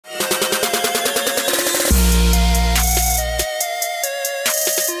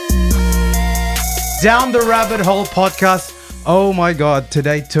Down the Rabbit Hole podcast. Oh my God,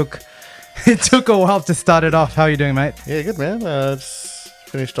 today took a while to start it off. How are you doing, mate? Yeah, good, man. Just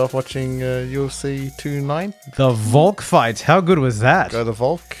finished off watching UFC 209. The Volk fight. How good was that? Go to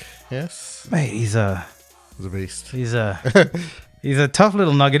Volk, yes. Mate, he's a beast. He's a tough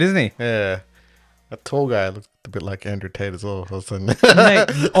little nugget, isn't he? Yeah. That tall guy looked a bit like Andrew Tate as well. Mate,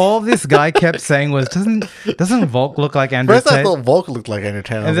 all this guy kept saying was, doesn't Volk look like Andrew First Tate? I thought Volk looked like Andrew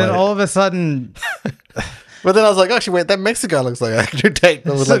Tate. And then all of a sudden... But then I was like, actually, wait, that Mexican guy looks like Andrew Tate.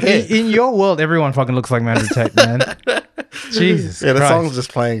 I was So like, hey. in your world, everyone fucking looks like Andrew Tate, man. Jesus Yeah, the Christ. song's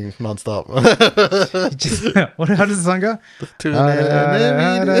just playing non-stop. How does the song go?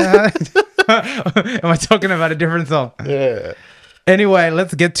 Am I talking about a different song? Yeah. Anyway,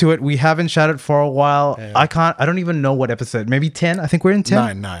 let's get to it. We haven't chatted for a while. Yeah. I don't even know what episode. Maybe 10? I think we're in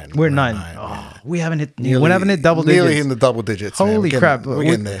 10? Nine. We're 9. Yeah. We haven't hit double digits. Nearly in the double digits. Holy man. crap. We're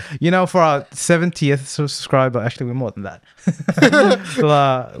getting there. You know, for our 70th subscriber, actually, we're more than that.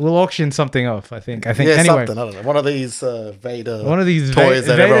 we'll auction something off, I think. Yeah, anyway. something. I don't know. One of these Vader One of these toys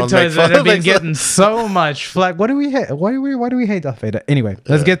that Vader everyone toys makes that fun have of. been getting so much flack. What do we hate? Why do we hate Darth Vader? Anyway,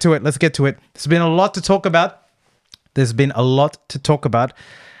 let's get to it. There's been a lot to talk about.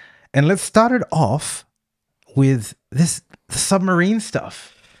 And let's start it off with the submarine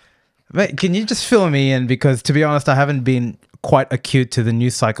stuff. Mate, can you just fill me in? Because to be honest, I haven't been quite acute to the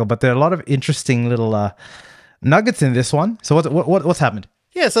news cycle, but there are a lot of interesting little nuggets in this one. So what's happened?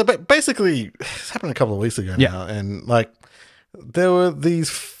 Yeah, so basically, this happened a couple of weeks ago now, and like there were these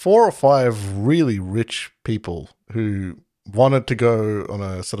 4 or 5 really rich people who wanted to go on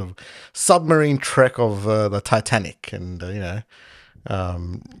a sort of submarine trek of the Titanic, and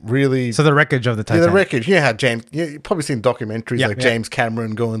really. So the wreckage of the Titanic. Yeah, the wreckage. You know how James. You've probably seen documentaries James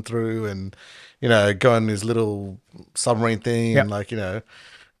Cameron going through and going his little submarine thing and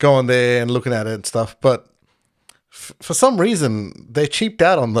going there and looking at it and stuff, but. For some reason, they cheaped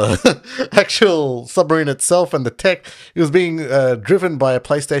out on the actual submarine itself and the tech. It was being driven by a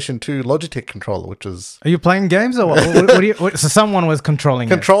PlayStation 2 Logitech controller, which is... Are you playing games or what? So someone was controlling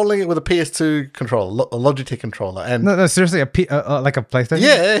it with a PS2 controller, a Logitech controller. And no, seriously, like a PlayStation?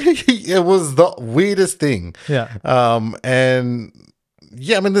 Yeah, it was the weirdest thing. Yeah. And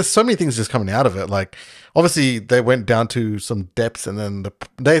yeah, I mean, there's so many things just coming out of it. Like, obviously, they went down to some depths and then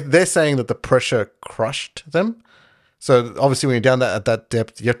they're saying that the pressure crushed them. So obviously, when you're down at that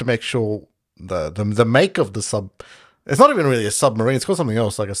depth, you have to make sure the make of the sub. It's not even really a submarine. It's called something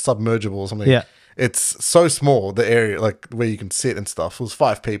else, like a submergible or something. Yeah. It's so small, the area like where you can sit and stuff. It was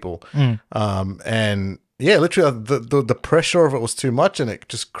 5 people, and yeah, literally the pressure of it was too much, and it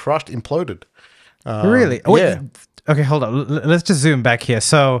just crushed, imploded. Really? Wait, yeah. Okay, hold on. Let's just zoom back here.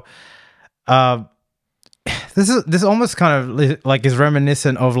 So, this almost kind of like is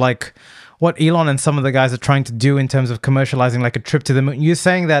reminiscent of like what Elon and some of the guys are trying to do in terms of commercializing like a trip to the moon. You're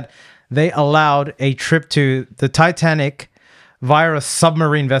saying that they allowed a trip to the Titanic via a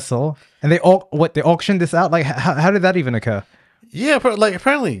submarine vessel, and they auctioned this out? Like, how did that even occur? Yeah, but like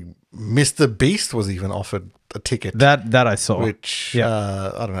apparently Mr. Beast was even offered a ticket. That I saw. Which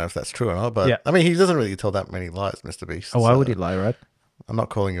I don't know if that's true or not, but I mean, he doesn't really tell that many lies, Mr. Beast. Oh, why would he lie, right? I'm not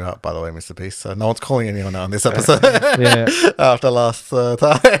calling you out, by the way, Mr. Beast. So no one's calling anyone out on this episode. After last time.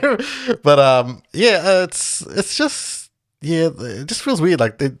 But it's just it just feels weird.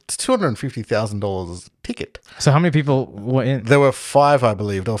 Like it's $250,000 ticket. So how many people were in? There were 5, I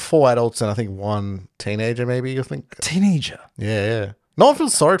believe. There were 4 adults and I think 1 teenager, maybe. I think Teenager. Yeah. No one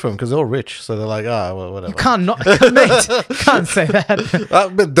feels sorry for them because they're all rich, so they're like, well, whatever. You can't mate, you can't say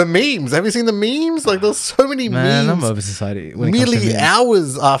that. But the memes, have you seen the memes? Like, there's so many memes. I'm over society. Nearly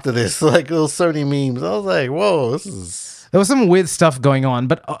hours after this, like, there was so many memes. I was like, whoa, this is... There was some weird stuff going on,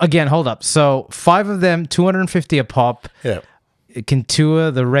 but again, hold up. So 5 of them, 250 a pop, can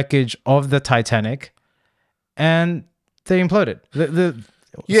tour the wreckage of the Titanic, and they imploded.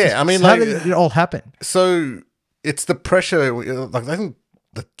 I mean, how did it all happen? So... It's the pressure, like I think,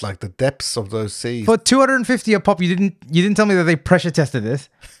 the depths of those seas. For 250 a pop, you didn't tell me that they pressure tested this.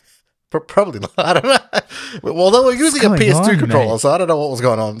 Probably not. I don't know. Well, they were using a PS2 controller, so I don't know what was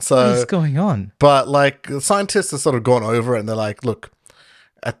going on. So what's going on? But like the scientists have sort of gone over it, and they're like, look,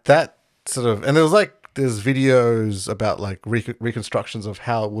 at that sort of, and there's videos about like reconstructions of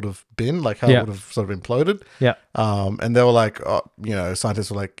how it would have been, like how it would have sort of imploded. Yeah. And they were like,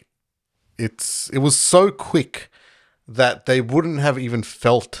 scientists were like, it was so quick that they wouldn't have even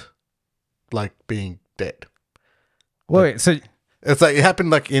felt like being dead. Wait, so it's like it happened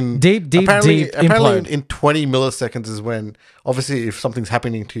like in apparently in 20 milliseconds is when obviously if something's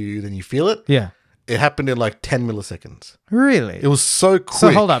happening to you then you feel it. Yeah. It happened in like 10 milliseconds. Really? It was so quick.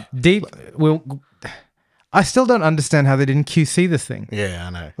 So hold up. I still don't understand how they didn't QC this thing. Yeah, I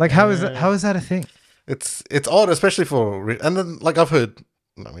know. Like, how is that a thing? It's odd, especially for and then like I've heard.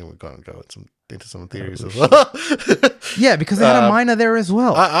 I mean, we're going to go into some theories as well. Yeah, because they had a miner there as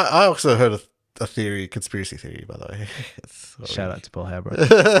well. I also heard a theory, conspiracy theory, by the way. Shout out to Paul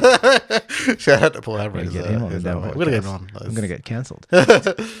Habra. Shout out to Paul Habra. We're gonna get him on. I'm gonna get cancelled.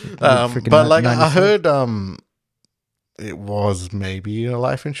 But like I heard, it was maybe a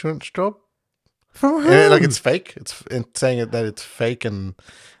life insurance job. From who? Like it's fake. It's saying that it's fake and.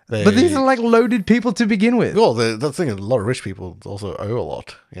 But these are like loaded people to begin with. Well, the thing is, a lot of rich people also owe a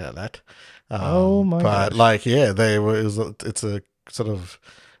lot. You know that. Oh my! But like, yeah, it's a sort of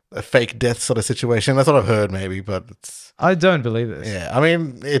a fake death sort of situation. That's what I've heard, maybe, but it's. I don't believe this. Yeah, I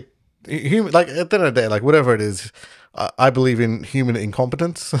mean, like at the end of the day, like whatever it is, I believe in human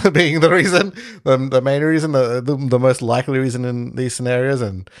incompetence being the reason, the main reason, the most likely reason in these scenarios,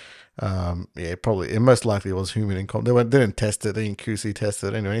 and. Yeah, probably. It most likely was human incompetence. They didn't test it. They didn't QC test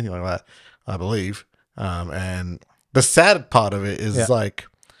it. Anything like that, I believe. And the sad part of it is like,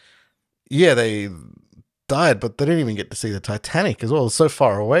 yeah, they died, but they didn't even get to see the Titanic as well. It's so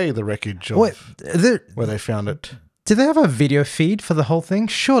far away, the wreckage of where they found it. Did they have a video feed for the whole thing?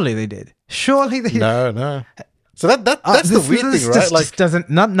 Surely they did. No. So that's the weird thing, right? Like, doesn't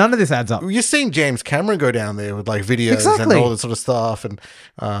none of this adds up. You're seeing James Cameron go down there with like videos and all this sort of stuff, and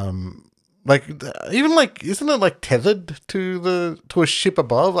like even like isn't it like tethered to a ship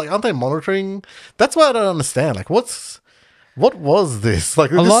above? Like, aren't they monitoring? That's why I don't understand. Like, what was this?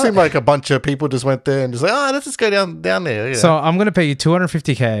 Like, it just seemed like a bunch of people just went there and just like, let's just go down there. Yeah. So I'm gonna pay you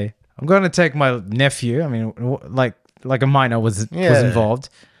 $250K. I'm gonna take my nephew. I mean, like a minor was involved.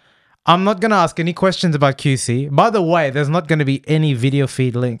 I'm not going to ask any questions about QC. By the way, there's not going to be any video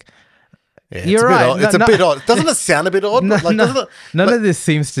feed link. Yeah, you're right. It's a bit odd. Doesn't it sound a bit odd? None of this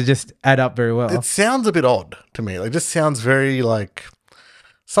seems to just add up very well. It sounds a bit odd to me. Like, it just sounds very like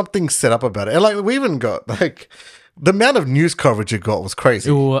something set up about it. And like we even got like the amount of news coverage it got was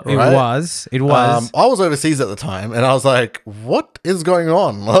crazy. It was. I was overseas at the time, and I was like, "What is going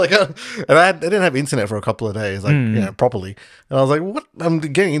on?" Like, and I didn't have internet for a couple of days, like properly. And I was like, "What?" I'm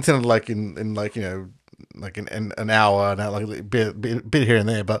getting internet like in like like in an hour, and like a bit here and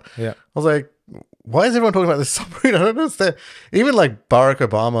there. But I was like, "Why is everyone talking about this submarine?" I don't understand. Even like Barack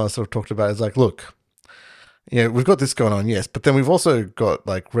Obama sort of talked about it. It's like, look. Yeah, we've got this going on, yes, but then we've also got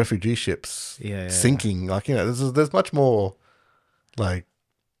like refugee ships sinking. Like, there's much more. Like,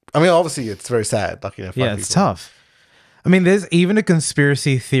 I mean, obviously, it's very sad. Like, it's tough. I mean, there's even a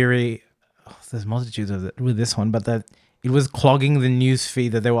conspiracy theory. There's multitudes of it with this one, but that it was clogging the news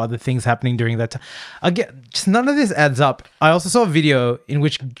feed. That there were other things happening during that time. Again, just none of this adds up. I also saw a video in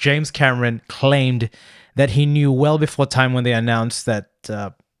which James Cameron claimed that he knew well before time when they announced that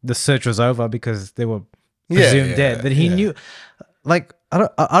the search was over because they were. Presumed dead. That he knew, like I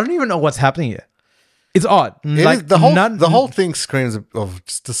don't even know what's happening here. It's odd. Like the whole thing screams of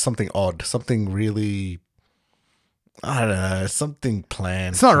just something odd, something really. I don't know, something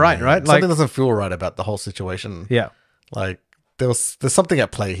planned. It's not right, right? Something doesn't feel right about the whole situation. Yeah, like there's something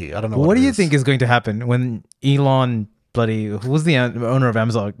at play here. I don't know. What do you think is going to happen when Elon, who was the owner of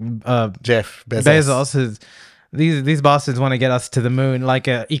Amazon, Jeff Bezos These bastards want to get us to the moon like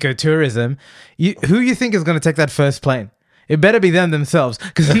ecotourism. Who you think is going to take that first plane? It better be them themselves,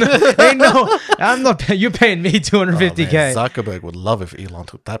 because I'm not. You're paying me $250K. Zuckerberg would love if Elon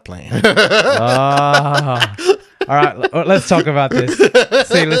took that plane. All right, let's talk about this.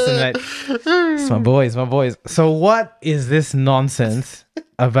 See, listen, mate. It's my boys. So, what is this nonsense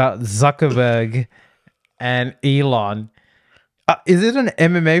about Zuckerberg and Elon? Is it an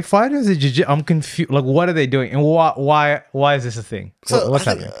MMA fight or is it jiu-jitsu? I'm confused. Like, what are they doing, and why is this a thing? What's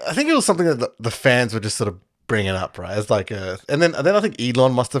happening? I think it was something that the fans were just sort of bringing up, right? It's like and then I think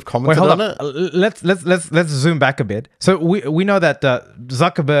Elon must have commented on it. Let's zoom back a bit. So we know that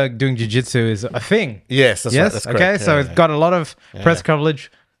Zuckerberg doing jiu-jitsu is a thing. Yes, that's right. That's correct. Okay, so it's got a lot of press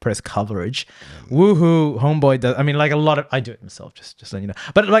coverage. Woohoo, homeboy does. I mean, like a lot of, I do it myself, just letting you know.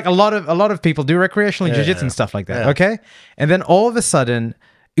 But like a lot of people do recreational jiu-jitsu and stuff like that. Okay, and then all of a sudden,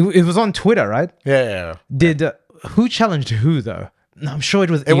 it was on Twitter, right? Yeah. Did who challenged who though? No, I'm sure it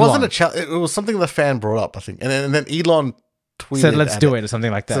was. It wasn't a challenge. It was something the fan brought up, I think, and then Elon tweeted, said, "Let's do it" or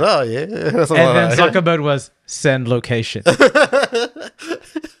something like that. Said, oh yeah, and then Zuckerberg was send location,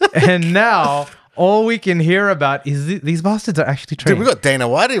 and now. All we can hear about is these bastards are actually trained. Dude, we got Dana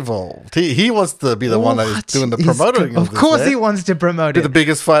White involved. He wants to be the one that is doing the promoting. Of course, he wants to promote it. The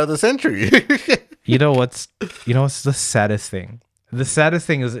biggest fight of the century. You know what's the saddest thing? The saddest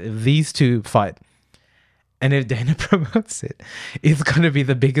thing is if these two fight, And if Dana promotes it, it's going to be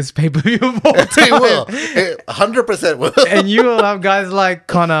the biggest pay-per-view of all time. It will. It 100% will. And you will have guys like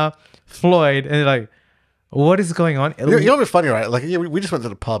Connor, Floyd, and like, what is going on? You know what's funny, right? Like, we just went to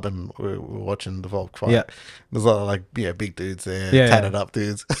the pub and we were watching the Volk fight. Yeah. There's a lot of like, big dudes there, tatted up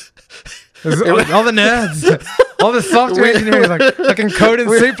dudes. All the nerds, all the software engineers, like fucking code in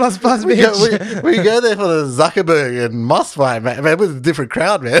C++, bitch. We go there for the Zuckerberg and Musk fight, man. It was a different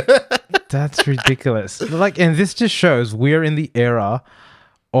crowd, man. That's ridiculous. Like, and this just shows we're in the era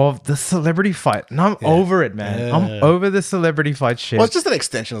of the celebrity fight. And I'm over it, man. Yeah. I'm over the celebrity fight shit. Well, it's just an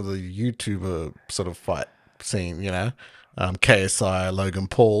extension of the YouTuber sort of fight scene, you know? KSI, Logan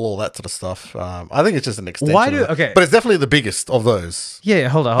Paul, all that sort of stuff. I think it's just an extension. But it's definitely the biggest of those. Yeah,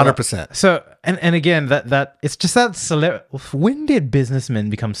 hold on. 100%. So, and again, that it's just that when did businessmen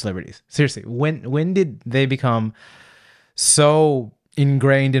become celebrities? Seriously, when did they become so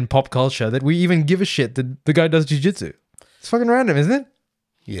ingrained in pop culture that we even give a shit that the guy does jiu-jitsu? It's fucking random, isn't it?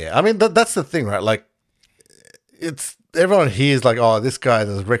 Yeah, I mean, that's the thing, right? Like, it's everyone hears like, oh, this guy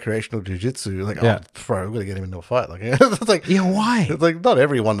does recreational jiu-jitsu. Like, oh, bro, we're gonna get him into a fight. Like, it's like, why? It's like not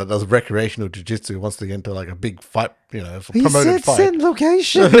everyone that does recreational jiu-jitsu wants to get into like a big fight, you know, for promoted fight. Send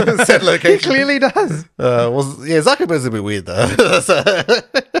location. Send location. He clearly does. Zuckerberg's a bit weird though.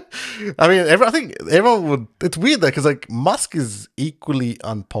 I mean, I think everyone would. It's weird though because like Musk is equally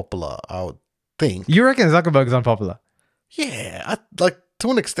unpopular. I would think. You reckon Zuckerberg is unpopular? Yeah, like to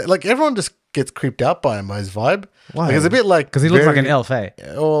an extent, like everyone just gets creeped out by him, by his vibe. Why? Like, it's a bit like because he looks like an elf, eh?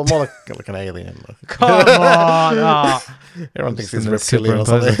 Or more like an alien. Come on! Everyone thinks he's reptilian or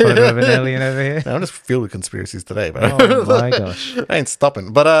something. Photo of an alien over here. I'm just filled with conspiracies today, bro. Oh my gosh! I ain't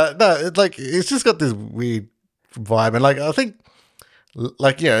stopping. But no, it's just got this weird vibe, and like I think,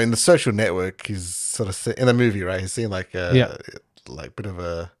 like in the Social Network, he's sort of in the movie, right? He's seeing like like bit of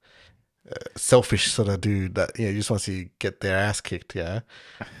a selfish sort of dude that just wants to get their ass kicked,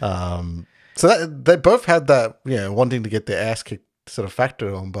 so that they both had that wanting to get their ass kicked sort of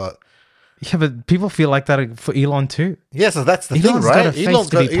factor on, but but people feel like that for Elon too. Yeah, so that's the thing, right? Elon's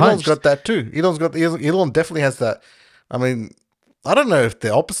got that too. Elon definitely has that. I mean, I don't know if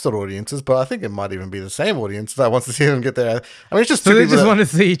they're opposite audiences, but I think it might even be the same audience that wants to see them get their. I mean, it's just so they just want to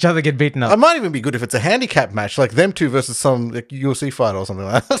see each other get beaten up. It might even be good if it's a handicap match, like them two versus some like, UFC fighter or something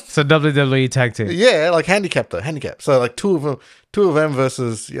like that. So WWE tag team. Yeah, like handicap. So like two of them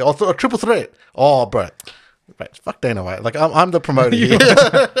versus or triple threat. Oh, bro, right, fuck Dana White. Like I'm the promoter.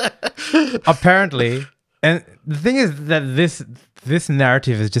 Apparently, and the thing is that this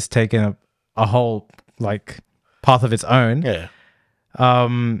narrative has just taken a whole like path of its own. Yeah.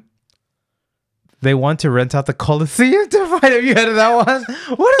 They want to rent out the Coliseum to fight. Have you heard of that one?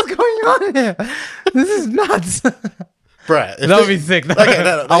 What is going on here? This is nuts. Brad, that would be sick. Okay,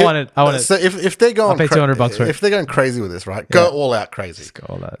 no, I want it. So if they're going, I'll pay $200 for it. If they're going crazy with this, right? Go all out crazy. Just go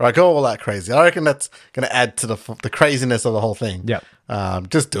all out. Right, go all out crazy. I reckon that's going to add to the craziness of the whole thing. Yeah.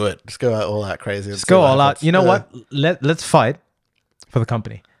 Just do it. Just go all out crazy. Just go all out. You know what? Let's fight for the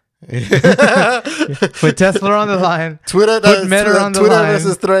company. Put Tesla on the line. Twitter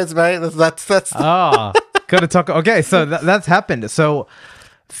versus Threads, mate. That's gotta talk. Okay, so that's happened. So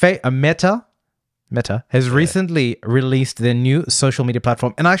Meta has recently released their new social media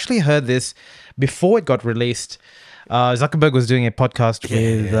platform, and I actually heard this before it got released. Zuckerberg was doing a podcast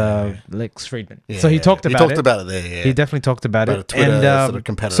with Lex Friedman, so he talked about it. He talked about it there. Yeah, he definitely talked about it. Twitter sort of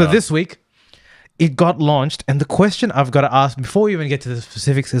competitor. So this week it got launched, and the question I've got to ask before we even get to the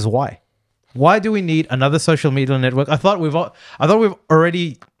specifics is why? Why do we need another social media network? I thought we've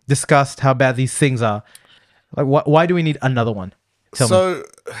already discussed how bad these things are. Like, why do we need another one? Tell me.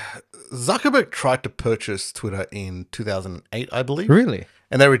 Zuckerberg tried to purchase Twitter in 2008, I believe. Really?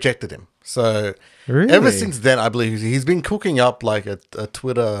 And they rejected him. So ever since then, I believe he's been cooking up like a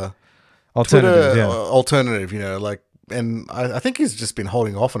Twitter alternative, like. And I think he's just been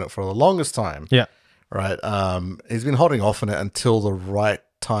holding off on it for the longest time. Yeah. Right. He's been holding off on it until the right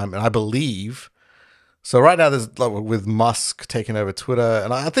time. And I believe, so right now there's like with Musk taking over Twitter.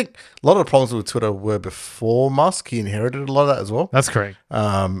 And I think a lot of the problems with Twitter were before Musk. He inherited a lot of that as well. That's correct.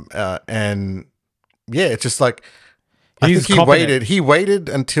 And yeah, it's just like, I think he waited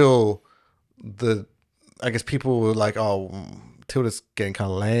until I guess people were like, oh, Twitter's getting kind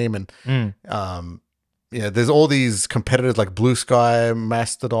of lame. And, there's all these competitors like Blue Sky,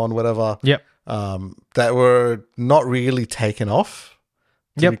 Mastodon, whatever. Yep. That were not really taken off,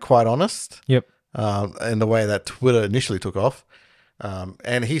 to be quite honest. Yep. In the way that Twitter initially took off.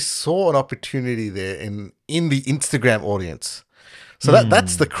 And he saw an opportunity there in the Instagram audience. So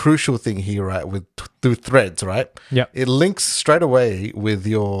that's the crucial thing here, right? Through Threads, right? Yeah. It links straight away with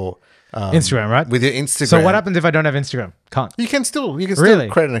your Instagram, right? With your Instagram. So what happens if I don't have Instagram? Can't. You can still Really?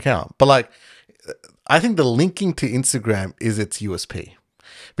 create an account, but like, I think the linking to Instagram is its USP,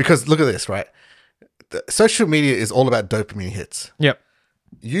 because look at this, right? Social media is all about dopamine hits. Yep.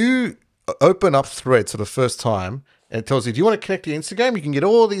 You open up Threads for the first time, and it tells you, do you want to connect to your Instagram? You can get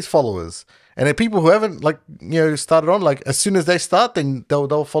all these followers. And then people who haven't, like, started on, like, as soon as they start, then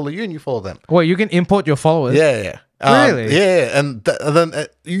they'll follow you and you follow them. Well, you can import your followers. Yeah. Really? Yeah. And then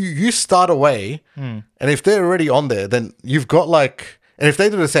you start away, and if they're already on there, then you've got, like, and if they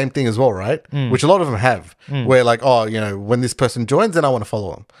do the same thing as well, right? Which a lot of them have, where, like, oh, when this person joins, then I want to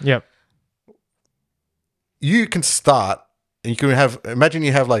follow them. Yep. You can start, and you can imagine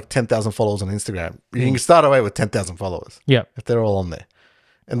you have, like, 10,000 followers on Instagram. You can start away with 10,000 followers. Yep. If they're all on there.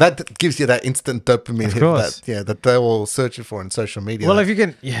 And that gives you that instant dopamine hit that they're all searching for in social media. Well, if you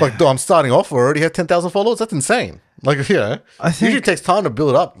can... Yeah. Like, I'm starting off, I already have 10,000 followers. That's insane. Like, I think usually takes time to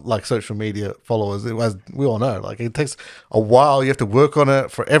build up, like, social media followers, as we all know. Like, it takes a while. You have to work on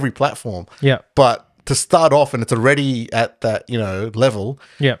it for every platform. Yeah. But to start off and it's already at that, level,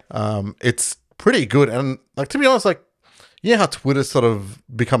 it's pretty good. And, like, to be honest, like, how Twitter's sort of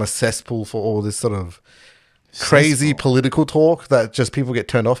become a cesspool for all this sort of crazy political talk that just people get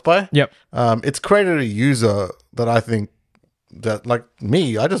turned off by. Yep. It's created a user that I think that, like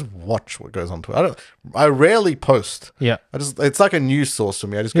me, I just watch what goes on Twitter. I rarely post. Yeah. It's like a news source for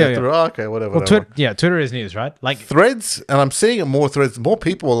me. I just go through, okay, whatever. Well, Twitter is news, right? Like Threads, and I'm seeing more Threads, more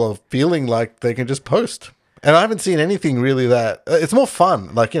people are feeling like they can just post. And I haven't seen anything really that, it's more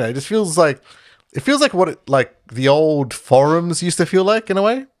fun. Like, it just feels like, what like the old forums used to feel like in a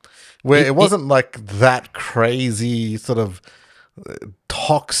way. Where it wasn't like that crazy sort of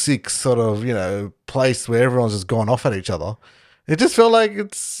toxic sort of, place where everyone's just going off at each other. It just felt like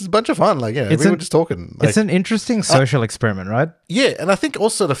it's a bunch of fun. Like, we were just talking. Like, it's an interesting social experiment, right? Yeah. And I think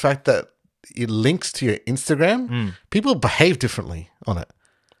also the fact that it links to your Instagram, people behave differently on it.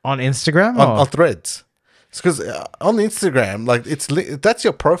 On Instagram? On Threads. It's because on Instagram, like, that's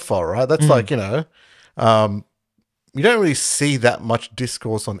your profile, right? That's like, you don't really see that much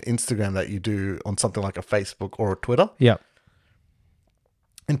discourse on Instagram that you do on something like a Facebook or a Twitter. Yeah.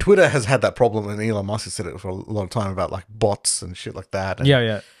 And Twitter has had that problem, and Elon Musk has said it for a lot of time about, like, bots and shit like that.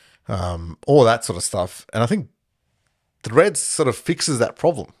 And, all that sort of stuff. And I think Threads sort of fixes that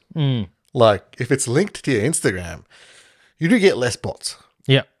problem. Like, if it's linked to your Instagram, you do get less bots.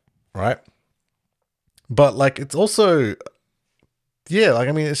 Yeah. Right? But, like, it's also... Yeah, like,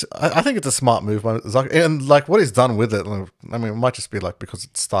 I mean, I think it's a smart move. And, like, what he's done with it, I mean, it might just be, like, because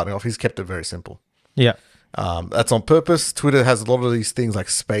it's starting off, he's kept it very simple. Yeah. That's on purpose. Twitter has a lot of these things like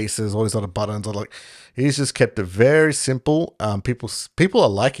spaces, all these other buttons. Or like, he's just kept it very simple. People are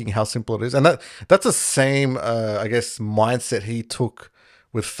liking how simple it is. And that's the same, I guess, mindset he took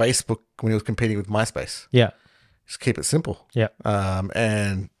with Facebook when he was competing with MySpace. Yeah. Just keep it simple. Yeah.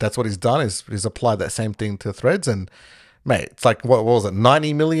 And that's what he's done is he's applied that same thing to Threads. And mate, it's like, what was it,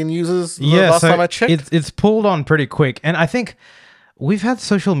 90 million users last time I checked? It's pulled on pretty quick. And I think we've had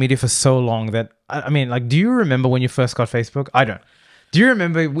social media for so long that, I mean, like, do you remember when you first got Facebook? I don't. Do you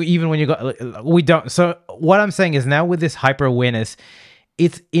remember even when you got... We don't. So what I'm saying is now with this hyper-awareness,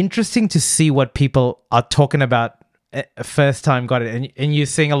 it's interesting to see what people are talking about first time got it. And you're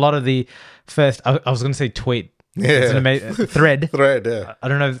seeing a lot of the first... I was going to say tweet. Yeah. It's an amazing... Thread. Thread, yeah. I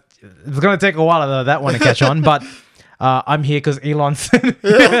don't know. It's going to take a while, though, that one to catch on. But... I'm here because Elon said,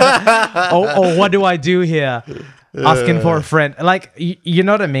 or what do I do here? Asking for a friend. Like, you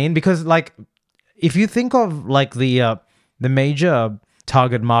know what I mean? Because, like, if you think of, like, the major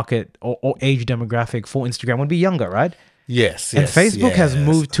target market or age demographic for Instagram would be younger, right? Yes. And Facebook has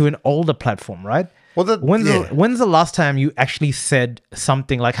moved to an older platform, right? Well, when's the last time you actually said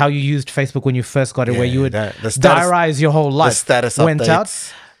something like how you used Facebook when you first got it, where you would diarize your whole life? The status went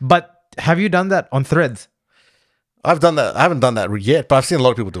updates. Out. But have you done that on Threads? I've done that. I haven't done that yet, but I've seen a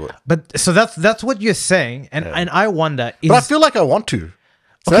lot of people do it. But so that's what you're saying, and I wonder. But I feel like I want to.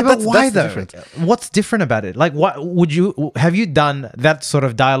 So okay, but why though? What's different about it? Like, what have you done that sort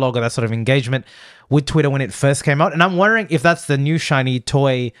of dialogue or that sort of engagement with Twitter when it first came out? And I'm wondering if that's the new shiny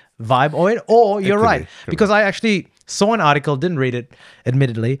toy vibe or you're right, because I actually saw an article, didn't read it,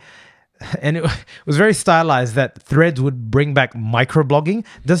 admittedly. And it was very stylized that Threads would bring back microblogging.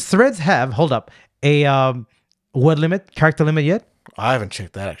 Does Threads have, a word limit, character limit yet? I haven't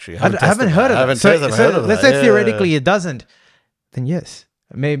checked that actually. I haven't heard of it. So let's say theoretically it doesn't. Then yes,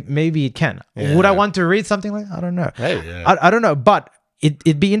 maybe it can. Yeah. Would I want to read something like? I don't know. Hey, yeah. I don't know. But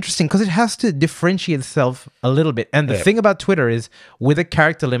it'd be interesting because it has to differentiate itself a little bit. And the thing about Twitter is, with a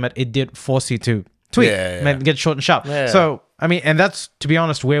character limit, it did force you to tweet and get short and sharp. Yeah. So, I mean, and that's, to be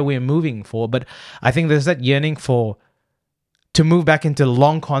honest, where we're moving for. But I think there's that yearning to move back into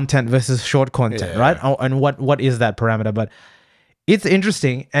long content versus short content, right? And what is that parameter? But it's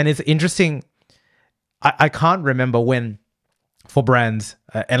interesting, and it's interesting. I can't remember when, for brands,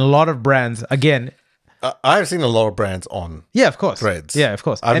 and a lot of brands, again... I've seen a lot of brands on of course. Threads. Yeah, of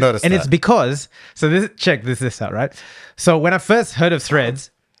course. I've noticed and that. it's because... So check this out, right? So when I first heard of Threads,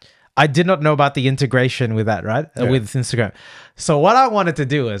 I did not know about the integration with that, right? With Instagram. So what I wanted to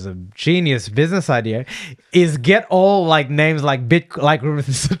do as a genius business idea is get all like names like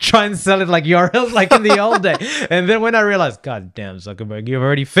try and sell it like URLs like in the old day. And then when I realized, God damn, Zuckerberg, you've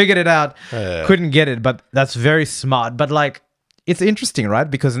already figured it out. Couldn't get it, but that's very smart. But like, it's interesting, right?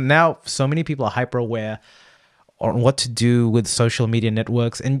 Because now so many people are hyper aware on what to do with social media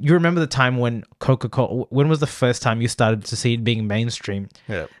networks. And you remember the time when Coca-Cola, when was the first time you started to see it being mainstream?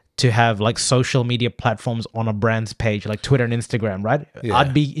 Yeah. To have like social media platforms on a brand's page, like Twitter and Instagram, right? Yeah.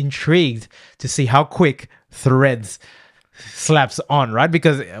 I'd be intrigued to see how quick Threads slaps on, right?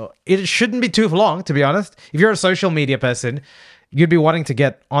 Because it shouldn't be too long, to be honest. If you're a social media person, you'd be wanting to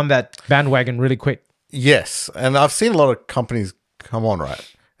get on that bandwagon really quick. Yes, and I've seen a lot of companies come on,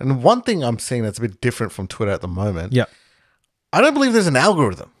 right? And one thing I'm seeing that's a bit different from Twitter at the moment, I don't believe there's an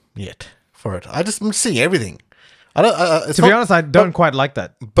algorithm yet for it. I'm seeing everything. I don't. To be honest, I don't quite like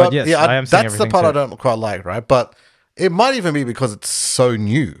that. But yes, I am seeing that's the everything part too. I don't quite like, right? But it might even be because it's so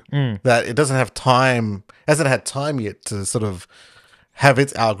new that it doesn't have time, hasn't had time yet to sort of have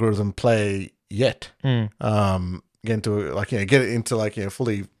its algorithm play yet. Get it into like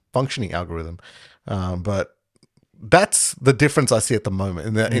fully functioning algorithm. But that's the difference I see at the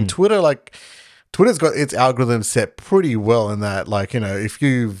moment. In Twitter, like Twitter's got its algorithm set pretty well in that, like, if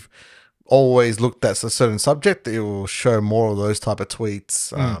you've always looked at a certain subject, it will show more of those type of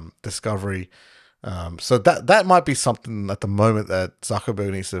tweets, discovery. So that might be something at the moment that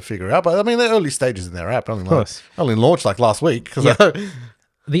Zuckerberg needs to figure out. But I mean, they're early stages in their app. Only launched like last week.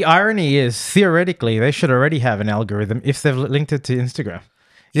 The irony is, theoretically, they should already have an algorithm if they've linked it to Instagram.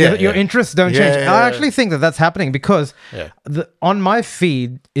 Your interests don't change. I actually think that that's happening because on my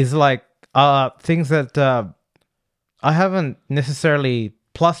feed is like things that I haven't necessarily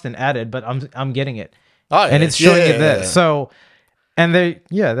plussed and added, but I'm getting it, and it's showing it there. So, and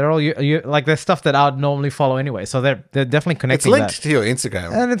they're all like there's stuff that I'd normally follow anyway. So they're definitely connecting. It's linked to your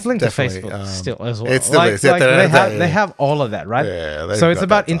Instagram, and it's linked definitely. to Facebook still as well. It still is. They have all of that, right? Yeah. So it's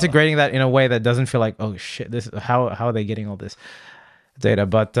about integrating that in a way that doesn't feel like, oh shit, this how are they getting all this data?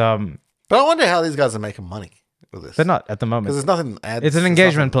 But I wonder how these guys are making money with this. They're not at the moment because there's nothing. It's an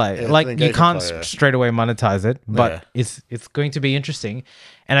engagement play. Like you can't straight away monetize it, but it's going to be interesting.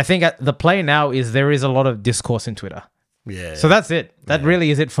 And I think the play now is there is a lot of discourse in Twitter. Yeah. So that's it. That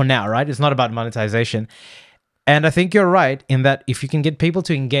really is it for now, right? It's not about monetization. And I think you're right in that if you can get people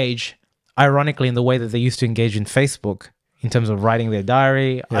to engage, ironically, in the way that they used to engage in Facebook, in terms of writing their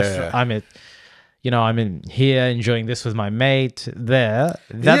diary, I'm in here enjoying this with my mate. That's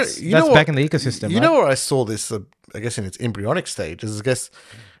back in the ecosystem. You know where I saw this? I guess in its embryonic stage is, I guess,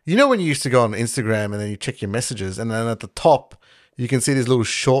 when you used to go on Instagram and then you check your messages, and then at the top you can see these little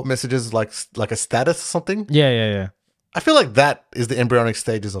short messages like a status or something. Yeah. I feel like that is the embryonic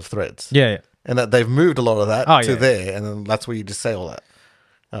stages of Threads. Yeah. And that they've moved a lot of that to there, and then that's where you just say all that.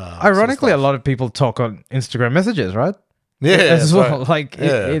 Ironically, a lot of people talk on Instagram messages, right? Yeah, as well. right. Like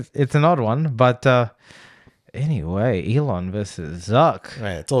it's an odd one, but anyway, Elon versus Zuck.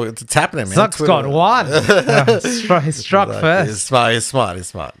 Man, it's happening, man. Zuck's got one. He struck first. He's smart.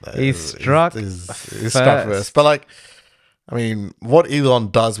 He struck first. But like, I mean, what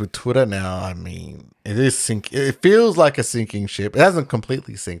Elon does with Twitter now, I mean, it feels like a sinking ship. It hasn't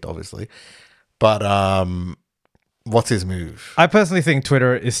completely sinked, obviously, but what's his move? I personally think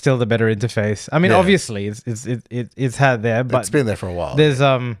Twitter is still the better interface. I mean, obviously, it's had there, but it's been there for a while. There's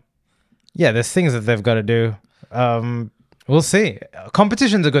there's things that they've got to do. We'll see.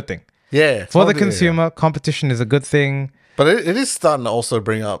 Competition's a good thing. Yeah, for the consumer, competition is a good thing. But it is starting to also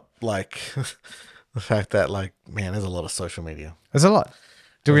bring up like the fact that, like, man, there's a lot of social media. There's a lot.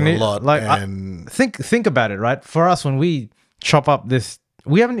 We need a lot? Like, think about it, right? For us, when we chop up this,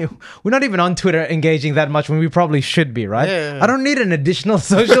 we're not even on Twitter engaging that much when we probably should be, right? Yeah. I don't need an additional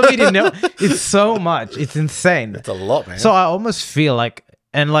social media. No, it's so much. It's insane. It's a lot, man. So I almost feel like,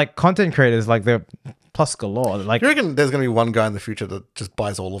 and like content creators, like they're plus galore. Like, you reckon there's going to be one guy in the future that just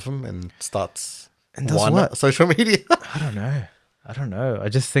buys all of them and starts social media? I don't know. I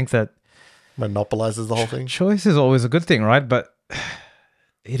just think that monopolizes the whole thing. Choice is always a good thing, right? But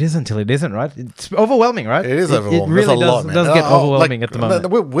It is until it isn't, right? It's overwhelming, right? It is overwhelming. It really There's a lot, man. does get overwhelming like, at the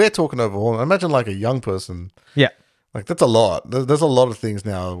moment. We're talking overwhelming. Imagine like a young person. Yeah. Like that's a lot. There's a lot of things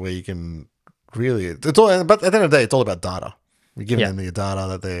now where you can really. It's all. But at the end of the day, it's all about data. You're giving them your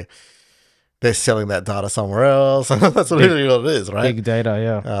data that they're selling that data somewhere else. That's really what it is, right? Big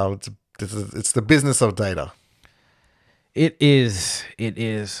data, yeah. It's the business of data. It is. It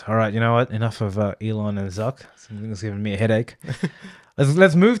is. All right. You know what? Enough of Elon and Zuck. Something's giving me a headache.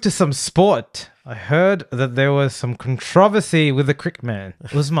 Let's move to some sport. I heard that there was some controversy with the cricket man.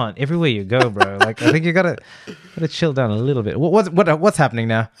 Usman, everywhere you go, bro. Like, I think you gotta chill down a little bit. What's happening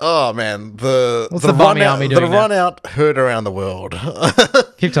now? Oh man, the Wembanyama doing run out heard around the world.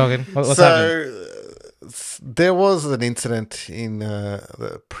 Keep talking. What's happening? There was an incident in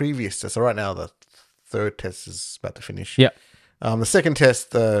the previous test. So right now the third test is about to finish. Yeah. The second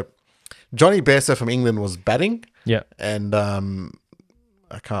test, Johnny Bairstow from England was batting. Yeah. And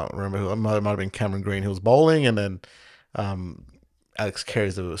I can't remember who. It might have been Cameron Green who was bowling, and then Alex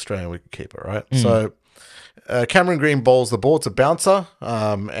Carey's the Australian wicketkeeper, right? So Cameron Green bowls the ball. It's a bouncer,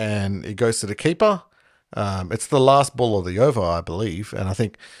 and it goes to the keeper. It's the last ball of the over, I believe, and I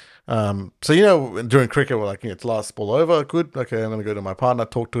think. So during cricket, we're like, it's last ball over. Good. Okay, I'm gonna go to my partner,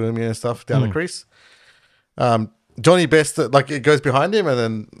 talk to him, and stuff down the crease. Johnny Bairstow, like it goes behind him, and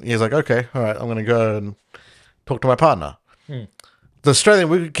then he's like, okay, all right, I'm gonna go and talk to my partner. The Australian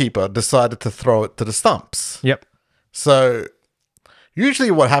wicketkeeper decided to throw it to the stumps. Yep. So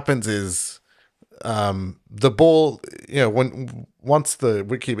usually what happens is the ball, once the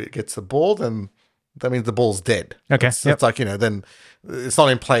wicketkeeper gets the ball, then that means the ball's dead. Okay. It's like, then it's not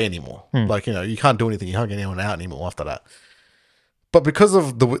in play anymore. Like, you can't do anything. You can't get anyone out anymore after that. But because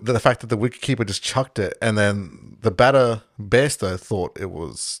of the fact that the wicketkeeper just chucked it, and then the batter, Bairstow, thought it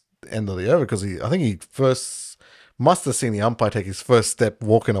was end of the over because I think he first must have seen the umpire take his first step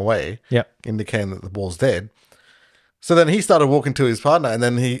walking away, indicating that the ball's dead. So then he started walking to his partner, and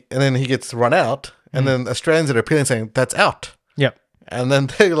then he gets run out, and then Australians are appealing saying that's out. Yep. And then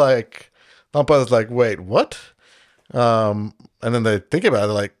they the umpire's like, wait, what? And then they think about it,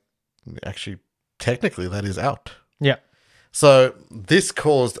 they're like, actually, technically that is out. Yeah. So this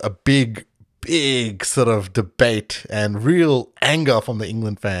caused a big sort of debate and real anger from the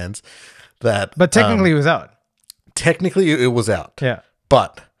England fans that. But technically it was out. Technically, it was out. Yeah.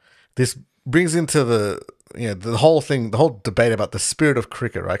 But this brings into the whole thing, the whole debate about the spirit of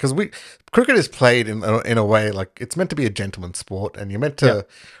cricket, right? Because cricket is played in a way like it's meant to be a gentleman's sport, and you're meant to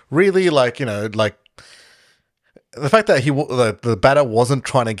really like the fact that the batter wasn't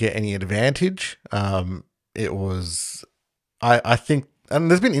trying to get any advantage. It was, I think,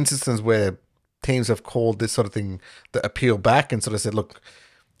 and there's been instances where teams have called this sort of thing the appeal back and sort of said, look.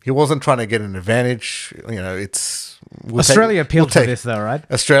 He wasn't trying to get an advantage. Australia appealed to this, though, right?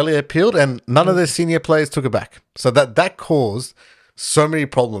 Australia appealed, and none of their senior players took it back. So that caused so many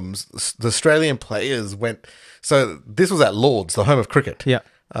problems. The Australian players went. So this was at Lords, the home of cricket. Yeah.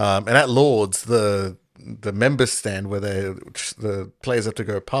 And at Lords, the members stand where the players have to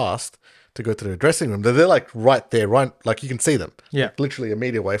go past to go to the dressing room. They're like right there, right? Like you can see them. Yeah. Like literally a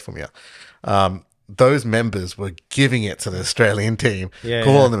meter away from you. Those members were giving it to the Australian team,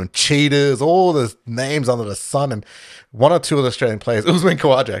 calling them cheaters, all the names under the sun, and one or two of the Australian players. It was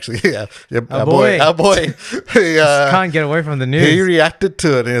Khawaja, actually. Our boy. He, can't get away from the news. He reacted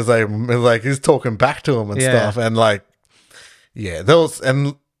to it, and he was like he's talking back to him and stuff, and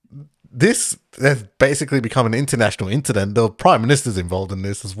this has basically become an international incident. The Prime Minister's involved in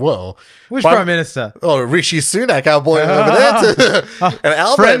this as well. Which Prime Minister? Oh, Rishi Sunak, our boy over there. And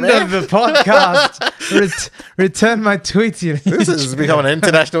Albert, friend of the podcast. Return my tweets. This has become an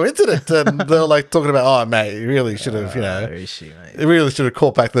international incident. And they're like talking about, oh, mate, you really should have, Rishi, mate. You really should have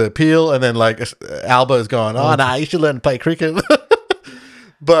caught back the appeal. And then Albo's going, oh, nah, you should learn to play cricket.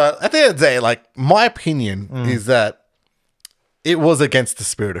 But at the end of the day, my opinion is that it was against the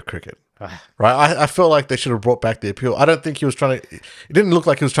spirit of cricket, right? I feel like they should have brought back the appeal. I don't think he was trying to. It didn't look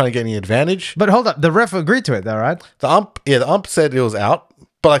like he was trying to get any advantage. But hold up, the ref agreed to it, though, right? The ump said it was out,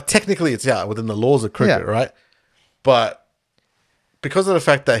 but technically it's out within the laws of cricket, right? But because of the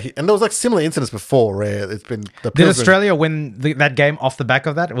fact that and there was similar incidents before where it's been. Did Australia win that game off the back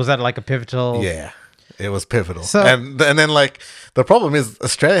of that? Was that a pivotal? Yeah. It was pivotal. So, and then the problem is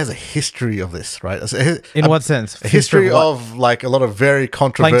Australia has a history of this, right? In what sense? A history of a lot of very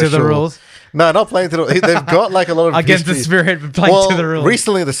controversial. Playing to the rules? No, not playing to the rules. They've got a lot of against history. the spirit, but playing to the rules.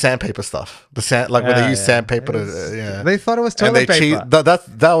 Recently the sandpaper stuff. When they use sandpaper to They thought it was toilet paper.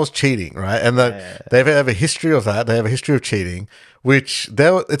 That was cheating, right? And they have a history of that. They have a history of cheating, which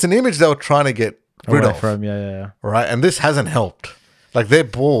it's an image they were trying to get rid of. Right? And this hasn't helped. Like their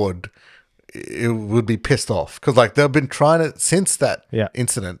board, it would be pissed off because like they've been trying to since that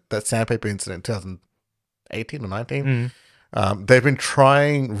incident, that sandpaper incident, 2018 or 19. They've been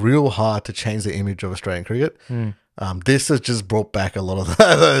trying real hard to change the image of Australian cricket. This has just brought back a lot of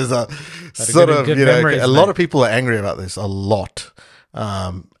those sort of, you know, memories, a lot of people are angry about this a lot.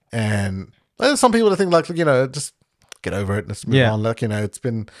 And there's some people that think like, you know, just get over it. Let's move on. Like, you know,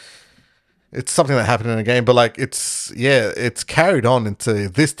 it's something that happened in a game, but like it's carried on into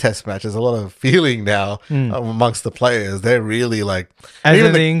this test match. There's a lot of feeling now amongst the players. They're really like, as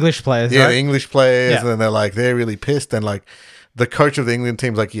in the English players, right? The English players, and then they're really pissed. And like the coach of the England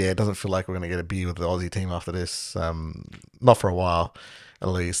team's like, it doesn't feel like we're gonna get a B with the Aussie team after this, not for a while, at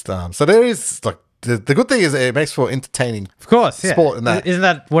least. So there is like the good thing is it makes for entertaining, of course, sport. And that isn't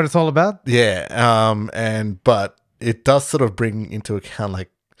that what it's all about? Yeah, but it does sort of bring into account like.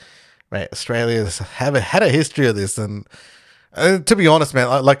 Right, Australia's had a history of this, and to be honest, man,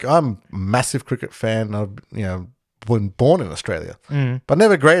 I'm a massive cricket fan. I've been born in Australia, but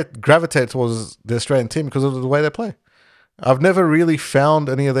never gravitated towards the Australian team because of the way they play. I've never really found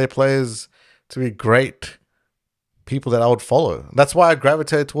any of their players to be great people that I would follow. That's why I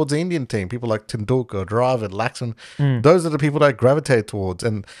gravitated towards the Indian team. People like Tendulkar, Dravid, Laxman. Those are the people that I gravitate towards.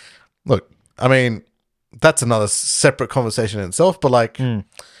 And look, I mean, that's another separate conversation in itself, but like.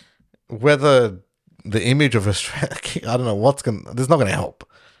 Whether the image of Australia, I don't know this is not going to help.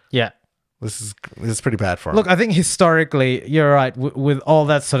 Yeah. This is pretty bad for him. Look, I think historically, you're right. With all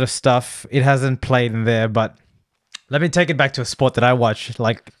that sort of stuff, it hasn't played in there, but let me take it back to a sport that I watch,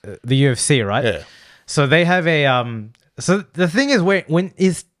 like the UFC, right? Yeah. So they have a, so the thing is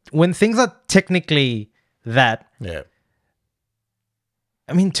when things are technically that. Yeah.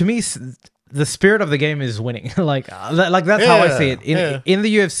 I mean, to me, the spirit of the game is winning. like that's how I see it. In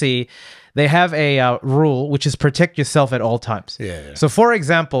the UFC, they have a rule which is protect yourself at all times. Yeah. So, for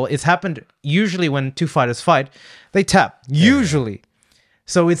example, it's happened usually when two fighters fight, they tap. Usually.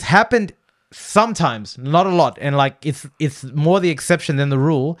 So it's happened sometimes, not a lot, and like it's more the exception than the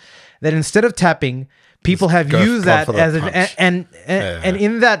rule. That instead of tapping, people have used that as and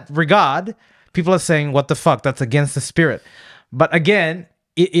in that regard, people are saying, "What the fuck? That's against the spirit." But again.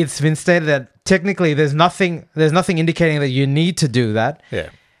 It's been stated that technically there's nothing indicating that you need to do that. Yeah.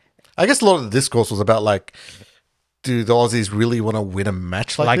 I guess a lot of the discourse was about like, do the Aussies really want to win a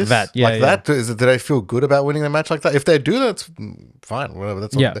match like this? That? Yeah, that? Do they feel good about winning a match like that? If they do, that's fine. Whatever.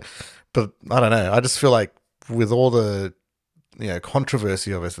 That's but I don't know. I just feel like with all the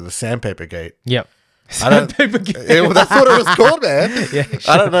controversy of it, the Sandpaper Gate. Yep. That's what it was called, man.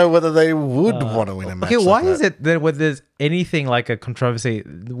 I don't know whether they would want to win a match. Okay, why is it that when there's anything like a controversy,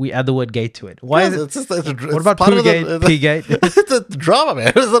 we add the word gate to it? Why is it? What about Poo-gate, P-gate? It's a drama,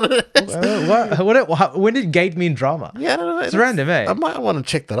 man. When did gate mean drama? Yeah, I don't know. It's random, eh? I might want to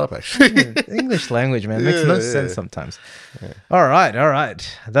check that up, actually. English language, man. Makes no sense sometimes. Yeah. All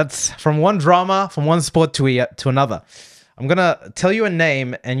right. That's from one drama, from one sport to another. I'm going to tell you a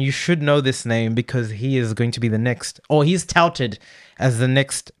name, and you should know this name because he is going to be the next, or he's touted as the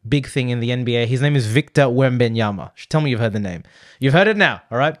next big thing in the NBA. His name is Victor Wembanyama. Tell me you've heard the name. You've heard it now,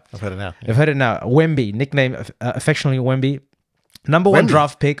 all right? I've heard it now. You've heard it now. Wemby, nickname affectionately Wemby. Number one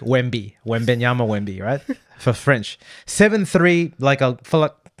draft pick, Wemby. Wembanyama Wemby, right? For French. 7'3", like a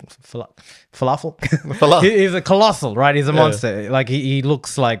falafel. He's a colossal, right? He's a monster. Like he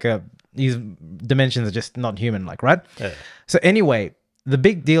looks like his dimensions are just not human-like, right? Yeah. So anyway, the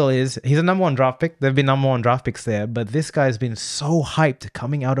big deal is he's a number one draft pick. There have been number one draft picks there, but this guy's been so hyped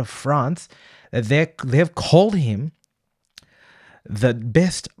coming out of France that they've called him the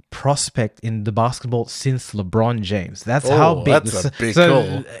best prospect in the basketball since LeBron James. That's how big. That's a big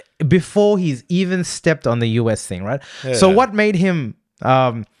call. Before he's even stepped on the US thing, right? Yeah. So what made him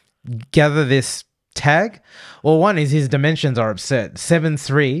gather this tag? Well, one is his dimensions are absurd.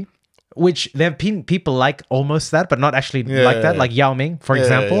 7'3", which there have been people like almost that, but not actually like that, like Yao Ming, for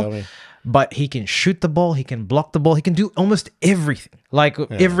example. Yao Ming. But he can shoot the ball, he can block the ball, he can do almost everything,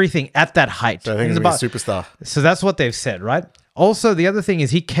 everything at that height. So I think he's a superstar. So that's what they've said, right? Also, the other thing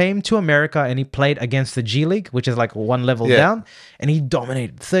is he came to America and he played against the G League, which is like one level down, and he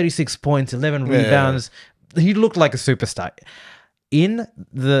dominated 36 points, 11 rebounds. He looked like a superstar. In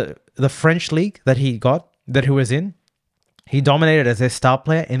the French league that he was in, he dominated as their star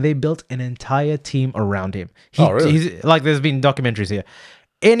player, and they built an entire team around him. Really? He's, like, there's been documentaries here.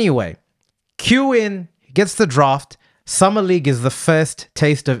 Anyway, Q in, gets the draft. Summer League is the first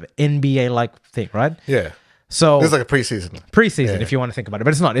taste of NBA-like thing, right? Yeah. So it's like a preseason. If you want to think about it,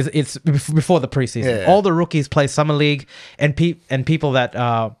 but it's not. It's before the preseason. Yeah. All the rookies play Summer League, and people that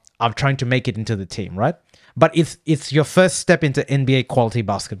are I'm trying to make it into the team, right? But it's your first step into NBA quality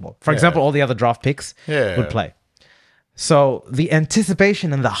basketball. For example, all the other draft picks would play. So the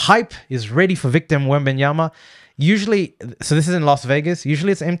anticipation and the hype is ready for Victor Wembanyama. Usually, so this is in Las Vegas.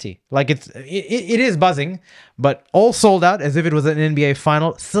 Usually it's empty. Like it is buzzing, but all sold out as if it was an NBA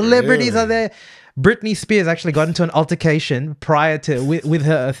final. Celebrities are there. Britney Spears actually got into an altercation prior to with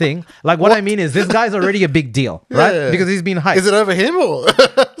her thing. Like what I mean is this guy's already a big deal, right? Because he's been hyped. Is it over him or?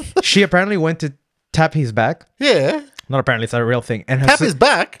 She apparently went to tap his back. Yeah. Not apparently, it's a real thing. And tap his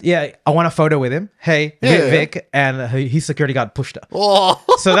back? Yeah, I want a photo with him. Hey, Vic, and his security guard pushed her. Oh.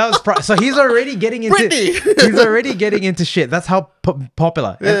 So that was so he's already getting into he's already getting into shit. That's how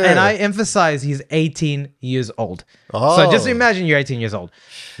popular. And I emphasize he's 18 years old. Oh. So just imagine you're 18 years old.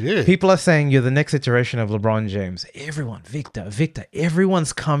 Shit. People are saying you're the next iteration of LeBron James. Everyone, Victor,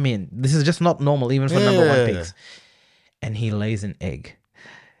 everyone's come in. This is just not normal, even for number one picks. And he lays an egg.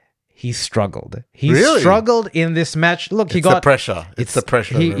 He struggled. He struggled in this match. Look, he got the pressure. It's the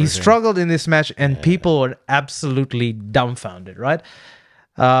pressure. He struggled in this match, and people were absolutely dumbfounded, right?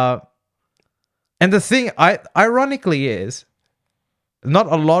 And the thing, ironically, is not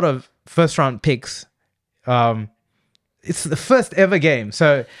a lot of first-round picks. It's the first ever game,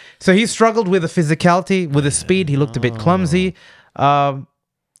 so he struggled with the physicality, with the speed. He looked a bit clumsy.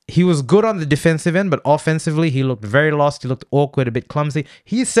 He was good on the defensive end, but offensively, he looked very lost. He looked awkward, a bit clumsy.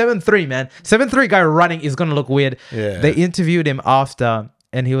 He's 7'3", man. 7'3" guy running is going to look weird. Yeah. They interviewed him after,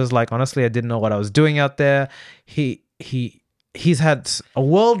 and he was like, honestly, I didn't know what I was doing out there. He's had a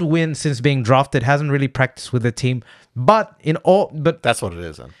whirlwind since being drafted, hasn't really practiced with the team. But that's what it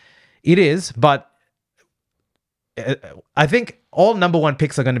is, then. It is, but I think all number one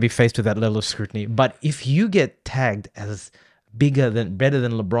picks are going to be faced with that level of scrutiny. But if you get tagged as better than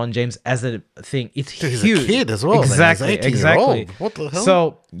LeBron James as a thing, it's huge. He's a kid as well. Exactly. What the hell?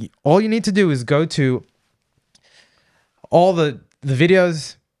 So all you need to do is go to all the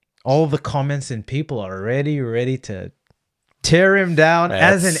videos, all the comments, and people are ready to tear him down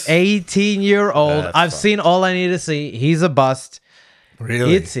as an 18-year-old. I've seen all I need to see. He's a bust.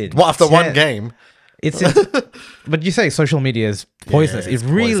 Really? It's after one game. But you say social media is poisonous. It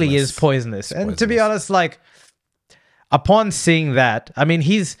really is poisonous. And to be honest, like, upon seeing that, I mean,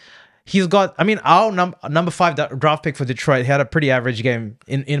 he's got, I mean, our number 5 draft pick for Detroit had a pretty average game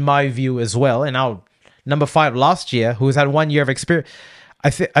in my view as well. And our number 5 last year, who's had 1 year of experience. I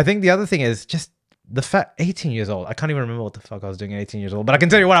think the other thing is just the fact, 18 years old. I can't even remember what the fuck I was doing at 18 years old, but I can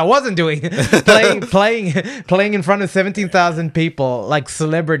tell you what I wasn't doing. playing in front of 17,000 people, like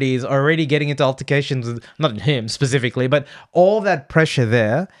celebrities, already getting into altercations with, not him specifically, but all that pressure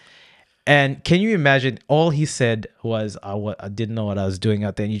there. And can you imagine, all he said was, I didn't know what I was doing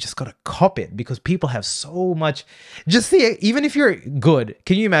out there. And you just got to cop it because people have so much, even if you're good,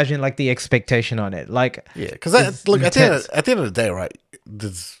 can you imagine like the expectation on it? Like, yeah, because look, at the end of the day, right,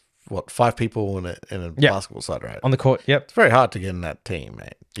 there's 5 people in a basketball side, right? On the court, yep. It's very hard to get in that team,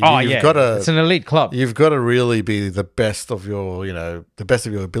 mate. It's an elite club. You've got to really be the best of your, the best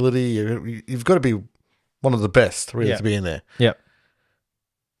of your ability. You've got to be one of the best, really, to be in there. Yep.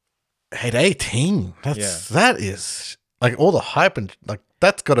 At 18, that is like all the hype, and like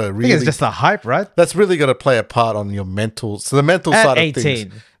that's got to really. I think it's just the hype, right? That's really got to play a part on your mental. So the mental side of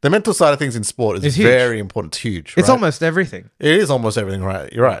things, the mental side of things in sport is very important. It's huge. It's almost everything. It is almost everything, right?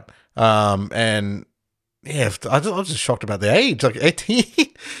 You're right. And yeah, I was just shocked about the age. Like 18,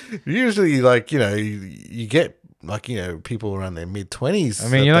 usually, like you get like people around their mid-20s. I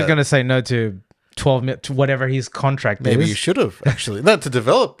mean, you're not going to say no to 12 minutes, whatever his contract is. Maybe you should have actually. No, to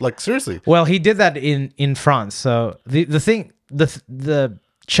develop, like seriously. Well, he did that in France. So the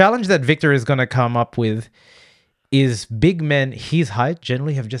challenge that Victor is going to come up with is big men his height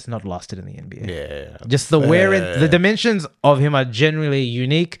generally have just not lasted in the NBA. Yeah. Just the dimensions of him are generally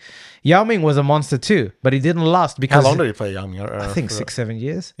unique. Yao Ming was a monster too, but he didn't last because... How long did he play Yao Ming? I think 6-7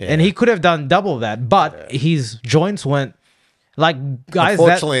 years. Yeah. And he could have done double that, but his joints weren't like guys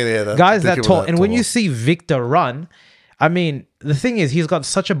that tall. And when you see Victor run, I mean, the thing is, he's got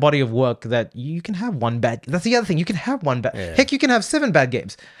such a body of work that you can have one bad... That's the other thing. You can have one bad... Yeah. Heck, you can have 7 bad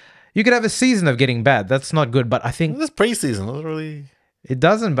games. You could have a season of getting bad. That's not good, but I think... This preseason, it really... It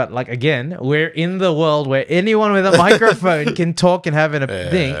doesn't, but like, again, we're in the world where anyone with a microphone can talk and have a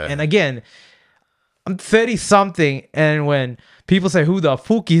thing. And again, I'm 30-something, and when people say, who the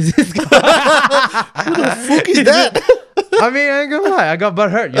fuck is this guy? Who the fuck is that? I mean, I ain't gonna lie, I got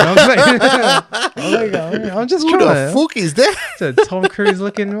butt hurt. You know what I'm saying? I'm just Who trying the fuck is that? to Tom Cruise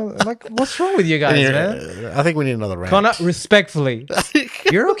looking like, what's wrong with you guys, man? I think we need another round. Connor, respectfully,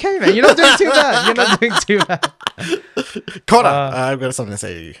 you're okay, man. You're not doing too bad. You're not doing too bad. Connor, I've got something to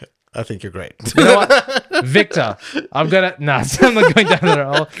say to you. I think you're great. You know what, Victor? I'm not going down there.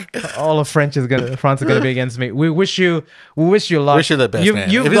 All of France is gonna be against me. We wish you luck. Wish you the best, man.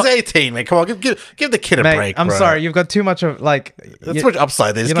 If he's 18, man, come on, give the kid a break. I'm bro. sorry, you've got too much of like. That's much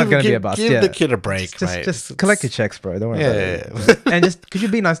upside there. You're not gonna be a bust. Give the kid a break, mate. Just collect your checks, bro. Don't worry about it. And just could you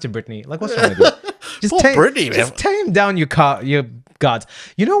be nice to Brittany? Like, what's wrong with you? Just tame down your guards.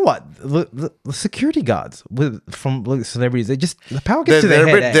 You know what? The security guards from celebrities, the power gets to their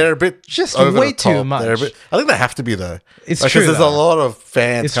head. They're a bit just over way the top. too much. I think they have to be though. It's like, true. Because there's a lot of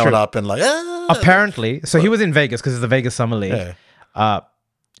fans It's coming true. up and like. Apparently, so he was in Vegas because it's the Vegas Summer League. Yeah.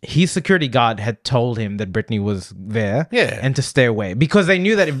 His security guard had told him that Brittany was there, and to stay away because they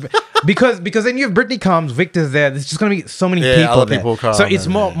knew that because they knew if Brittany comes, Victor's there. There's just gonna be so many people other there. people come So it's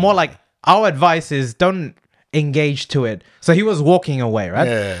more like our advice is don't engage to it. So he was walking away, right?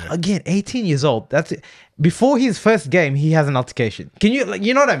 Yeah. Again, 18 years old. That's it. Before his first game, he has an altercation. Can you, like,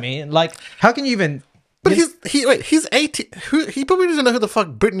 you know what I mean? Like, how can you even? But he's 18. He probably doesn't know who the fuck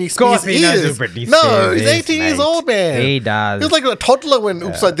Britney Spears Of course he knows who is. Britney No, Spears he's 18 years mate. old, man. He does. He was like a toddler when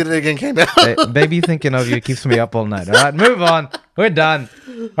Oops, I Did It Again came out. Baby thinking of you keeps me up all night. All right, move on. We're done.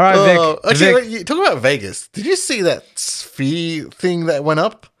 All right, Vic. Actually, Vic. wait, you talk about Vegas. Did you see that sphere thing that went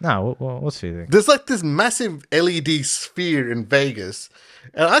up? No, what's feeling? There's like this massive LED sphere in Vegas,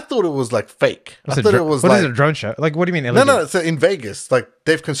 and I thought it was like fake. I thought it was what like is it, a drone show? Like, what do you mean LED? no. So in Vegas, like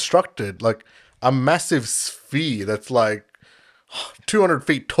they've constructed like a massive sphere that's like 200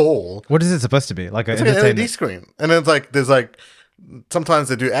 feet tall. What is it supposed to be? Like an It's like an LED screen, and then it's like there's like sometimes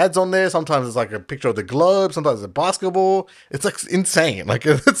they do ads on there. Sometimes it's like a picture of the globe. Sometimes it's a basketball. It's like insane. Like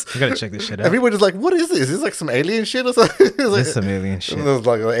it's. You gotta check this shit out. Everybody's like, "What is this? Is this like some alien shit or something?" It's like, There's some alien shit. There's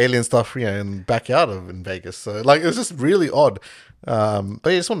like alien stuff, in the backyard of in Vegas. So like it was just really odd. But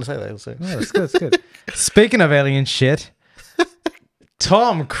I just wanted to say that. So. Yeah, it's good. It's good. Speaking of alien shit,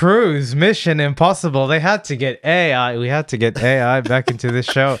 Tom Cruise, Mission Impossible. They had to get AI. We had to get AI back into this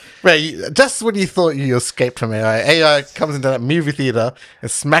show. Right, just when you thought you escaped from AI comes into that movie theater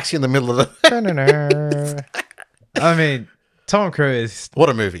and smacks you in the middle of the. I mean, Tom Cruise. What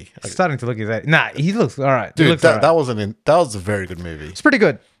a movie! Starting to look his age. Nah, he looks all right. Dude, looks that was a very good movie. It's pretty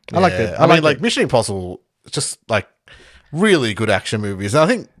good. I liked it. I mean, like Mission Impossible, just like really good action movies. And I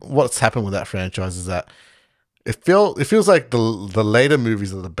think what's happened with that franchise is that it feels like the later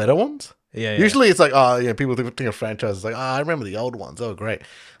movies are the better ones. Yeah. Usually it's like, people think of franchises like, I remember the old ones. Oh, great.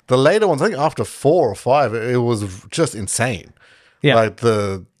 The later ones, I think after 4 or 5, it was just insane. Yeah. Like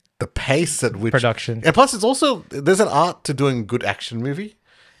the pace at which production. And plus, it's also there's an art to doing a good action movie.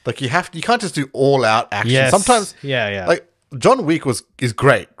 Like you can't just do all out action. Yes. Sometimes, yeah. Like John Wick is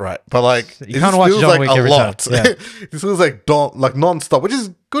great, right? But like you can't watch John Wick every time. Yeah. This feels like non-stop, which is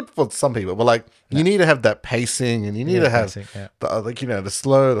good for some people. But like you need to have that pacing, and you need to have the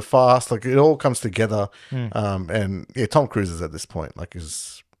slow, the fast. Like it all comes together. And Tom Cruise is at this point like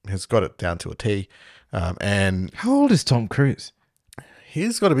has got it down to a T. And how old is Tom Cruise?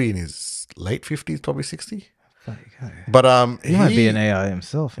 He's got to be in his late 50s, probably 60. Okay. But he might be an AI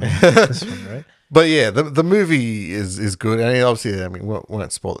himself. This one, right? But yeah, the movie is good, and obviously, I mean, we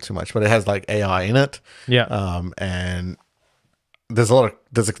won't spoil it too much, but it has like AI in it. Yeah. And there's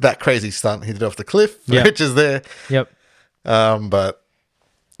that crazy stunt he did off the cliff, which is there. Yep. But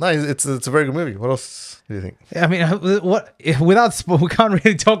no, it's a very good movie. What else do you think? I mean, we can't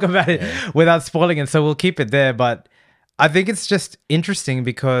really talk about it without spoiling it, so we'll keep it there. But I think it's just interesting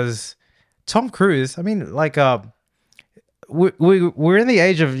because Tom Cruise, I mean, like, we're in the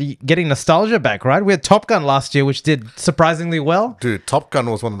age of getting nostalgia back, right? We had Top Gun last year, which did surprisingly well. Dude, Top Gun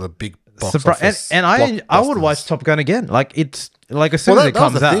was one of the big box office and I would watch Top Gun again. Like it's like as soon as it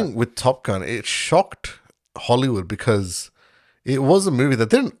comes out. That was the thing with Top Gun. It shocked Hollywood because it was a movie that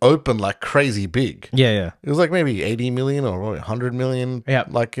didn't open like crazy big. Yeah. It was like maybe 80 million or 100 million.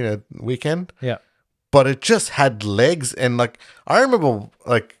 Like weekend. Yeah. But it just had legs, and like I remember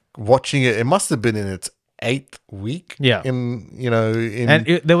like watching it. It must have been in its 8th week. Yeah.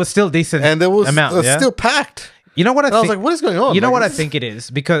 There was still decent and there was amount. It was still packed. You know what I was like, what is going on? You know what I think it is?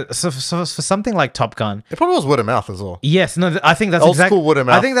 Because so for something like Top Gun, it probably was word of mouth as well. Yes, no, I think that's school word of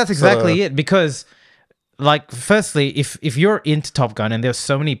mouth. I think that's exactly it. Because, like, firstly, if you're into Top Gun, and there's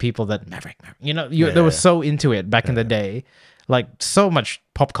so many people that they were so into it back in the day, like so much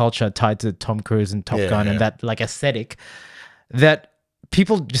pop culture tied to Tom Cruise and Top Gun and that like aesthetic, that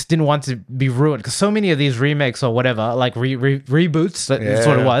people just didn't want to be ruined because so many of these remakes or whatever, like reboots, that's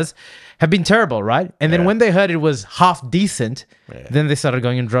what it was, have been terrible, right? And then when they heard it was half decent, then they started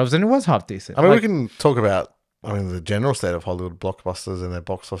going in droves, and it was half decent. I mean, we can talk about, the general state of Hollywood blockbusters and their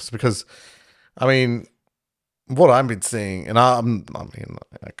box office because, I mean, what I've been seeing, and I'm not going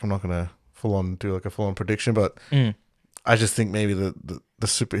to do like a full on prediction, but I just think maybe the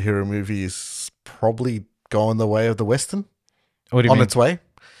superhero movie is probably going the way of the Western. What do you mean? On its way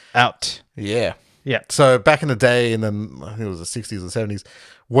out. Yeah. So back in the day, and then I think it was the 60s or 70s,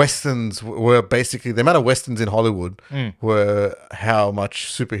 Westerns were basically, the amount of Westerns in Hollywood were how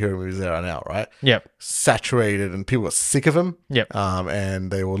much superhero movies there are now, right? Yep. Saturated, and people were sick of them. Yep.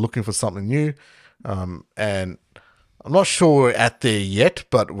 And they were looking for something new. And I'm not sure we're at there yet,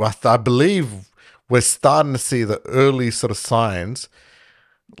 but I believe we're starting to see the early sort of signs,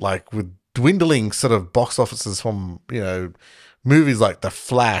 like with dwindling sort of box offices from, movies like The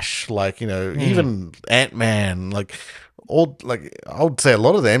Flash, like, even Ant-Man, like all, like I would say a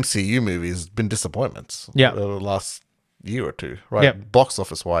lot of the MCU movies have been disappointments. Yeah. The last year or two, right? Yep. Box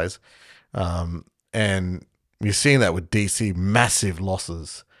office wise. And you're seeing that with DC, massive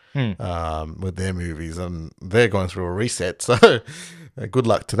losses with their movies, and they're going through a reset. So good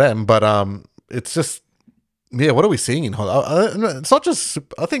luck to them. But it's just, what are we seeing in Hollywood? It's not just,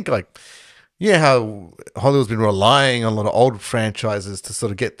 I think like, how Hollywood's been relying on a lot of old franchises to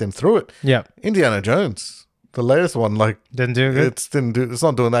sort of get them through it. Yeah. Indiana Jones, the latest one, like didn't do good. It's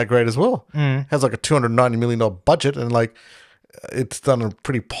not doing that great as well. Has like a $290 million budget, and like it's done a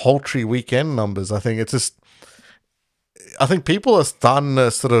pretty paltry weekend numbers. I think people are starting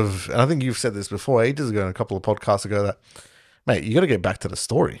to sort of, and I think you've said this before ages ago in a couple of podcasts ago, that, mate, you got to get back to the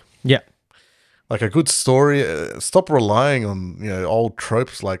story. Yeah. Like a good story. Stop relying on old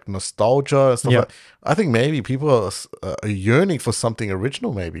tropes like nostalgia and stuff. Like, I think maybe people are yearning for something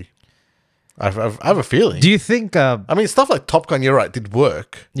original. Maybe I have a feeling. Do you think? I mean, stuff like Top Gun, you're right, did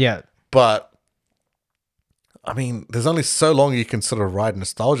work. Yeah, but I mean, there's only so long you can sort of ride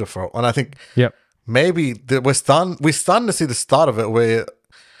nostalgia for it, and I think maybe we're starting to see the start of it where,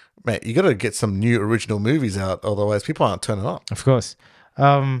 mate, you got to get some new original movies out, otherwise people aren't turning up. Of course.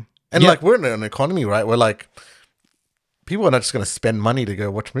 And like we're in an economy, right, where like people are not just going to spend money to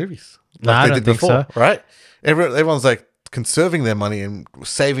go watch movies like I don't think so. Right? Everyone's like conserving their money and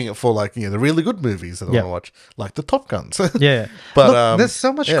saving it for like the really good movies that they want to watch, like the Top Guns. But look, there's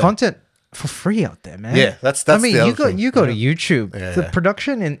so much content for free out there, man. Yeah, that's. I mean, you go to YouTube. The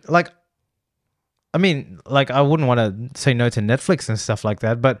production in like, I mean, like I wouldn't want to say no to Netflix and stuff like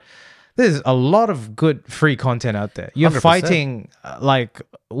that, but there's a lot of good free content out there. You're 100%. Fighting like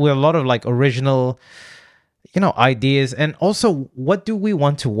with a lot of like original, ideas, and also what do we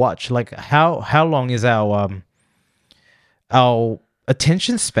want to watch? Like how long is our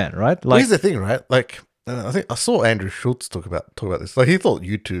attention span, right? Like, well, here's the thing, right? Like I think I saw Andrew Schultz talk about this. Like he thought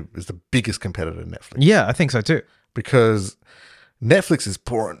YouTube is the biggest competitor to Netflix. Yeah, I think so too. Because Netflix is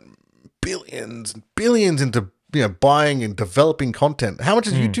pouring billions and billions into buying and developing content. How much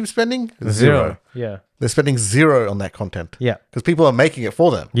is YouTube spending? Zero. Yeah. They're spending zero on that content. Yeah. Because people are making it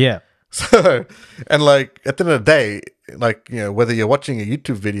for them. Yeah. So, and like at the end of the day, like, whether you're watching a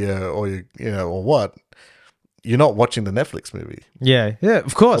YouTube video or or what, you're not watching the Netflix movie. Yeah. Yeah,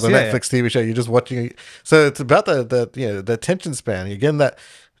 of course. Or the Netflix TV show. You're just watching it. So it's about the attention span. You're getting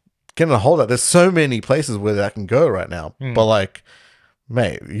a hold of that. There's so many places where that can go right now. But like,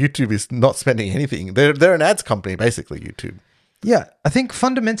 mate, YouTube is not spending anything. They're an ads company, basically, YouTube. Yeah, I think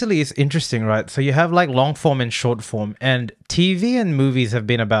fundamentally it's interesting, right? So you have like long form and short form, and TV and movies have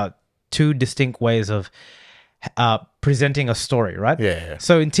been about two distinct ways of presenting a story, right? Yeah.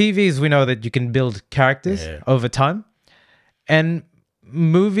 So in TVs, we know that you can build characters over time, and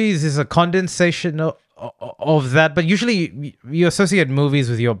movies is a condensation of that. But usually you associate movies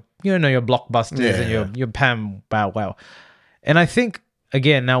with your blockbusters and your Pam Wow. And I think,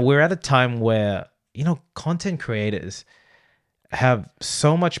 again, now we're at a time where, content creators have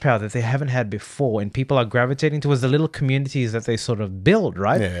so much power that they haven't had before, and people are gravitating towards the little communities that they sort of build,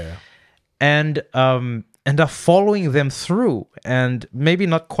 right? Yeah. And are following them through. And maybe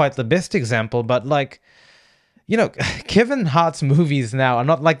not quite the best example, but like, Kevin Hart's movies now are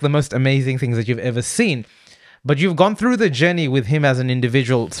not like the most amazing things that you've ever seen, but you've gone through the journey with him as an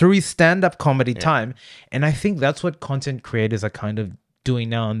individual through his stand-up comedy time. And I think that's what content creators are kind of doing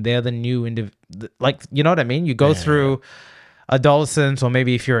now. And they're the new, like, you know what I mean? You go through adolescence, or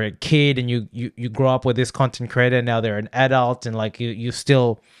maybe if you're a kid and you grow up with this content creator, and now they're an adult, and like you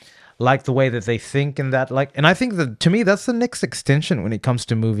still like the way that they think, and that, like, and I think that to me that's the next extension when it comes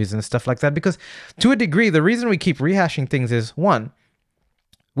to movies and stuff like that, because to a degree the reason we keep rehashing things is, one,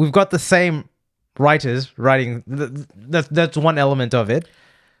 we've got the same writers writing. That's one element of it.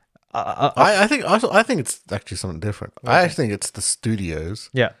 I think it's actually something different. Okay. I think it's the studios,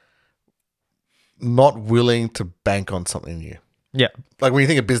 not willing to bank on something new. Yeah, like when you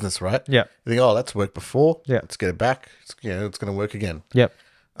think of business, right? Yeah, you think, oh, that's worked before. Yeah, let's get it back. It's going to work again. Yep.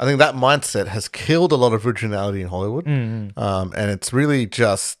 I think that mindset has killed a lot of originality in Hollywood, and it's really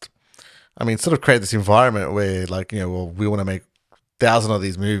just, sort of create this environment where, like, well, we want to make 1,000 of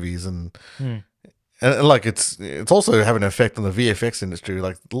these movies, and like it's also having an effect on the VFX industry.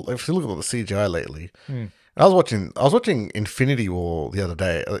 Like, if you look at the CGI lately. I was watching Infinity War the other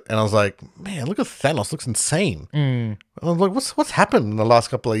day, and I was like, man, look at Thanos, looks insane. I was like, what's happened in the last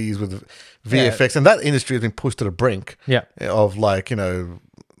couple of years with VFX? And that industry has been pushed to the brink. Of, like, a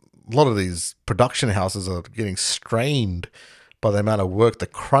lot of these production houses are getting strained by the amount of work, the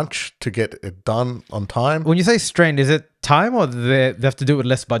crunch to get it done on time. When you say strained, is it time, or they have to do it with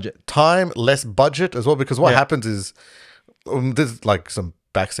less budget? Time, less budget as well, because what happens is, this is like some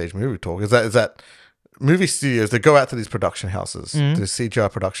backstage movie talk, is that movie studios, they go out to these production houses, the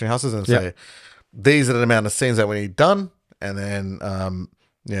CGI production houses, and say, these are the amount of scenes that we need done, and then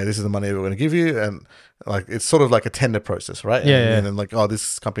this is the money we're going to give you, and like it's sort of like a tender process, right? And then, like, oh,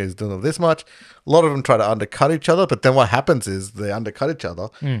 this company is doing this much. A lot of them try to undercut each other, but then what happens is they undercut each other,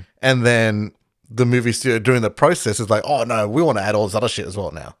 and then the movie studio during the process is like, oh no, we want to add all this other shit as well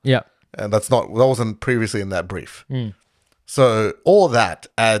now. And that wasn't previously in that brief. So all that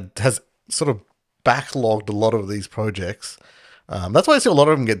has sort of backlogged a lot of these projects. That's why I see a lot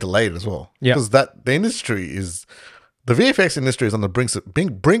of them get delayed as well. Because the VFX industry is on the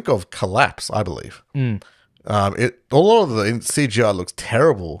brink of collapse, I believe. A lot of the CGI looks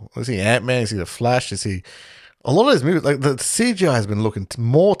terrible. You see Ant-Man, you see The Flash, you see a lot of these movies, like the CGI has been looking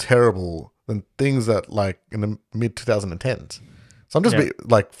more terrible than things that, like, in the mid 2010s. So I'm just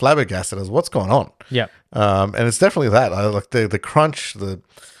like flabbergasted as what's going on. And it's definitely that. I like the crunch,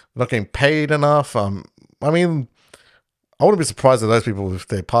 not getting paid enough. I wouldn't be surprised if those people, if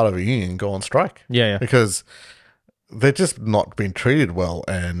they're part of a union, go on strike. Because they're just not being treated well,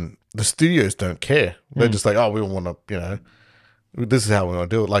 and the studios don't care. They're just like, oh, we want to, this is how we want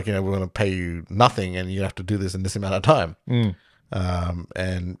to do it. Like, we want to pay you nothing, and you have to do this in this amount of time.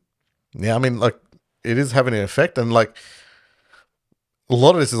 And like, it is having an effect, and like, a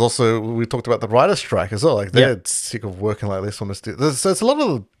lot of this is also, we talked about the writer's strike as well. Like, they're sick of working like this on the studio. So it's a lot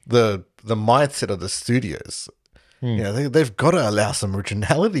of the mindset of the studios. They've got to allow some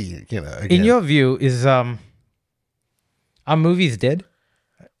originality. Again. In your view, are movies dead?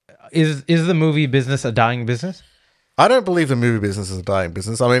 Is the movie business a dying business? I don't believe the movie business is a dying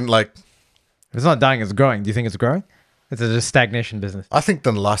business. Like, if it's not dying, it's growing. Do you think it's growing? It's a just stagnation business. I think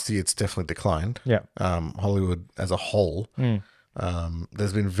in the last year it's definitely declined. Hollywood as a whole.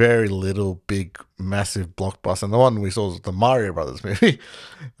 There's been very little big, massive blockbuster. And the one we saw was the Mario Brothers movie,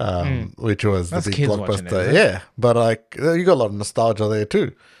 which was the big blockbuster. Yeah, but like, you got a lot of nostalgia there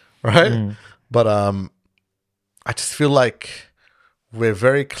too, right? But I just feel like we're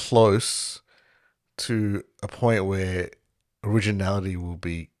very close to a point where originality will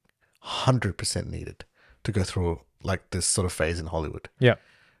be 100% needed to go through, like, this sort of phase in Hollywood.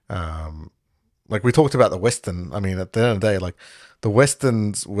 Like we talked about the Western. At the end of the day, like, the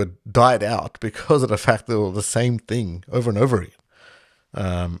Westerns were died out because of the fact that they were the same thing over and over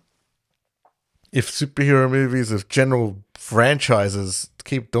again. If superhero movies, if general franchises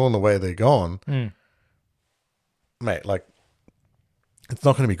keep doing the way they're going, mate, like, it's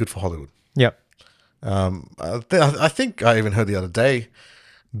not going to be good for Hollywood. I think I even heard the other day,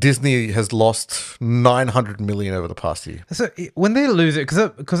 Disney has lost 900 million over the past year. So when they lose it,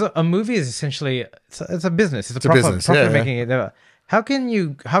 because a movie is essentially, it's a business. It's a profit making it. How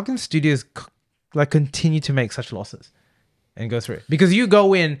can studios like continue to make such losses and go through it? Because you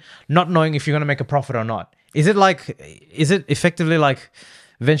go in not knowing if you're going to make a profit or not. Is it effectively like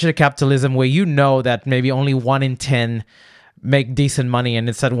venture capitalism, where you know that maybe only 1 in 10 make decent money, and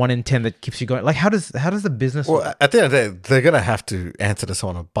it's that 1 in 10 that keeps you going? Like, how does the business work? Well, at the end of the day, they're going to have to answer to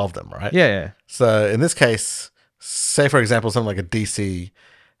someone above them, right? So in this case, say for example, something like a DC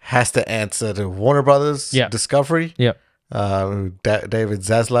has to answer to Warner Brothers Discovery. David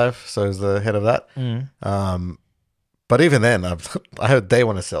Zaslav, so is the head of that. But even then, I heard they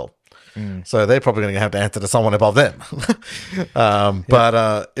want to sell. So they're probably going to have to answer to someone above them.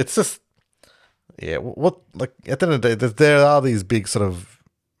 But it's just, what, like, at the end of the day, there are these big sort of,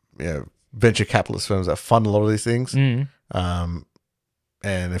 venture capitalist firms that fund a lot of these things.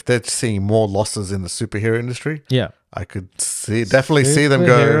 And if they're seeing more losses in the superhero industry, Yeah. I could definitely see them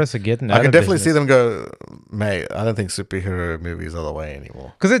go. Superheroes are getting out I could of definitely business. see them go, mate. I don't think superhero movies are the way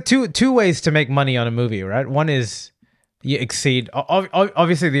anymore. Because there are two ways to make money on a movie, right? One is you exceed.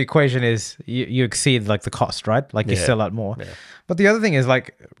 Obviously, the equation is you exceed like the cost, right? Like you Yeah. sell out more. Yeah. But the other thing is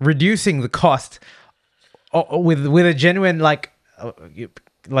like reducing the cost with a genuine like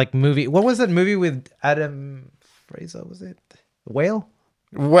movie. What was that movie with Adam Fraser? Was it Whale?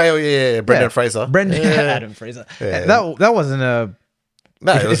 Well, yeah, Brendan Fraser. Brendan Yeah. Adam Fraser. Yeah. That wasn't a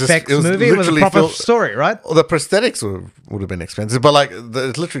No, it was effects just, it was movie. It was a literally proper story, right? Well, the prosthetics would have been expensive, but like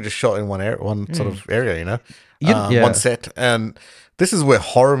it's literally just shot in one area, one sort of area, you know, Yeah. one set. And this is where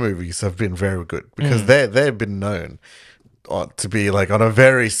horror movies have been very good because they've been known to be like on a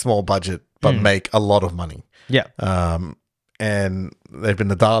very small budget but make a lot of money. Yeah. And they've been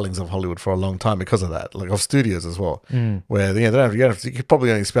the darlings of Hollywood for a long time because of that, like of studios as well, where you could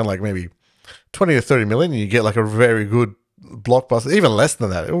probably only spend like maybe 20 to 30 million and you get like a very good blockbuster, even less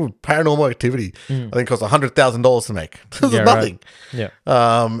than that. Paranormal Activity, I think, cost $100,000 to make. This is nothing. Right.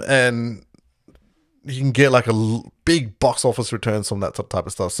 Yeah. And you can get like big box office returns from that type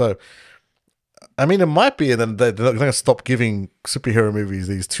of stuff. So, I mean, it might be that they're going to stop giving superhero movies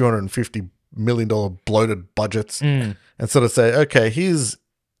these $250 million bloated budgets and sort of say, okay, here's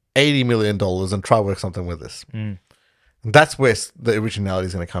 $80 million and try work something with this. And that's where the originality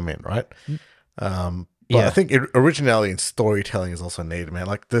is going to come in, right? But I think originality and storytelling is also needed, man.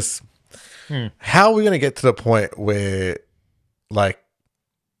 Like this, how are we going to get to the point where, like,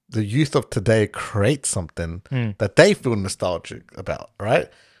 the youth of today create something that they feel nostalgic about, right?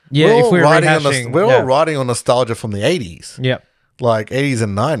 Yeah, if we're all riding on nostalgia from the 80s. Yeah. Like 80s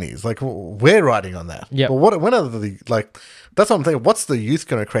and 90s. Like, we're riding on that. Yeah. But when are that's what I'm thinking. What's the youth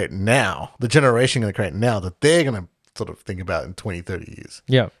going to create now? The generation going to create now that they're going to sort of think about in 20, 30 years?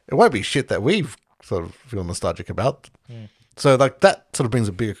 Yeah. It won't be shit that we've sort of feel nostalgic about. So like that sort of brings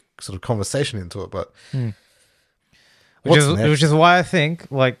a big sort of conversation into it. But which is why I think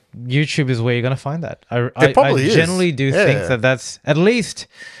like YouTube is where you're gonna find that. I generally do think that's at least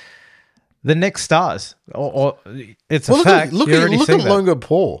the next stars. Or it's a fact. Look You're at already seeing Logan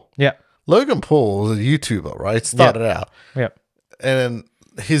Paul. Yeah. Logan Paul was a YouTuber, right? Started out. Yeah. And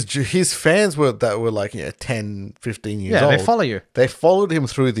his fans were like 10, 15 years old. Yeah, they follow you. They followed him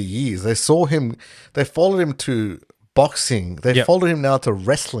through the years. They saw him. They followed him to boxing. They followed him now to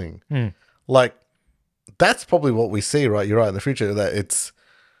wrestling. Like, that's probably what we see, right? You're right, in the future, that it's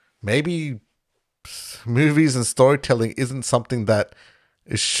maybe movies and storytelling isn't something that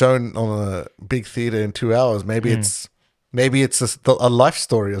is shown on a big theater in 2 hours. Maybe it's a life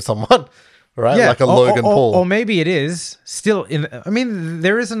story of someone. Right, yeah, like a Logan Paul, or maybe it is still. I mean,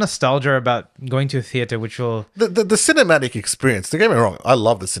 there is a nostalgia about going to a theater, which will the cinematic experience. Don't get me wrong, I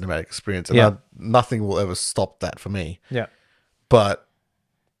love the cinematic experience, and nothing will ever stop that for me. Yeah, but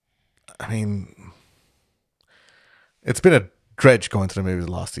I mean, it's been a dredge going to the movies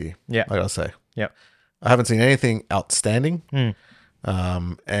last year. Yeah, I gotta say. Yeah, I haven't seen anything outstanding.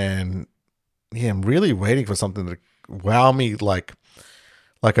 And yeah, I'm really waiting for something to wow me, like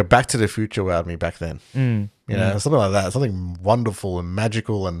a Back to the Future wowed me back then. You know, something like that. Something wonderful and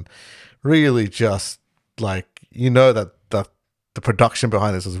magical and really just like, you know, that the production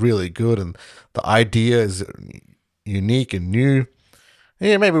behind this is really good and the idea is unique and new.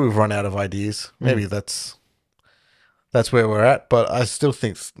 Yeah, maybe we've run out of ideas. Maybe that's where we're at. But I still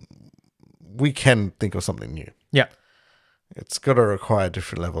think we can think of something new. Yeah. It's got to require a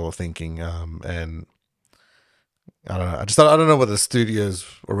different level of thinking. And I don't know. I don't know whether the studios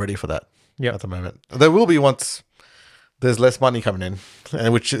are ready for that at the moment. There will be once there's less money coming in,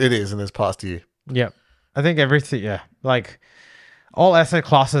 and which it is in this past year. Yeah. I think everything, like all asset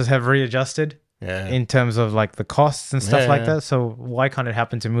classes have readjusted in terms of like the costs and stuff like that. So why can't it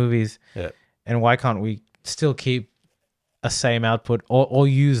happen to movies? Yeah. And why can't we still keep a same output or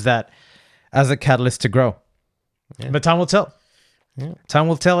use that as a catalyst to grow? Yeah. But time will tell. Yeah. Time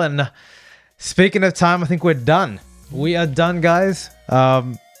will tell. And speaking of time, I think we're done. We are done, guys.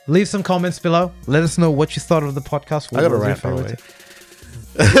 Leave some comments below. Let us know what you thought of the podcast. I got a rant, by the way.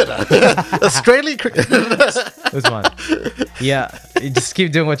 Australian cricket. It was fun. Yeah, you just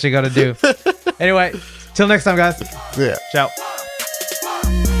keep doing what you got to do. Anyway, till next time, guys. Yeah. Ciao.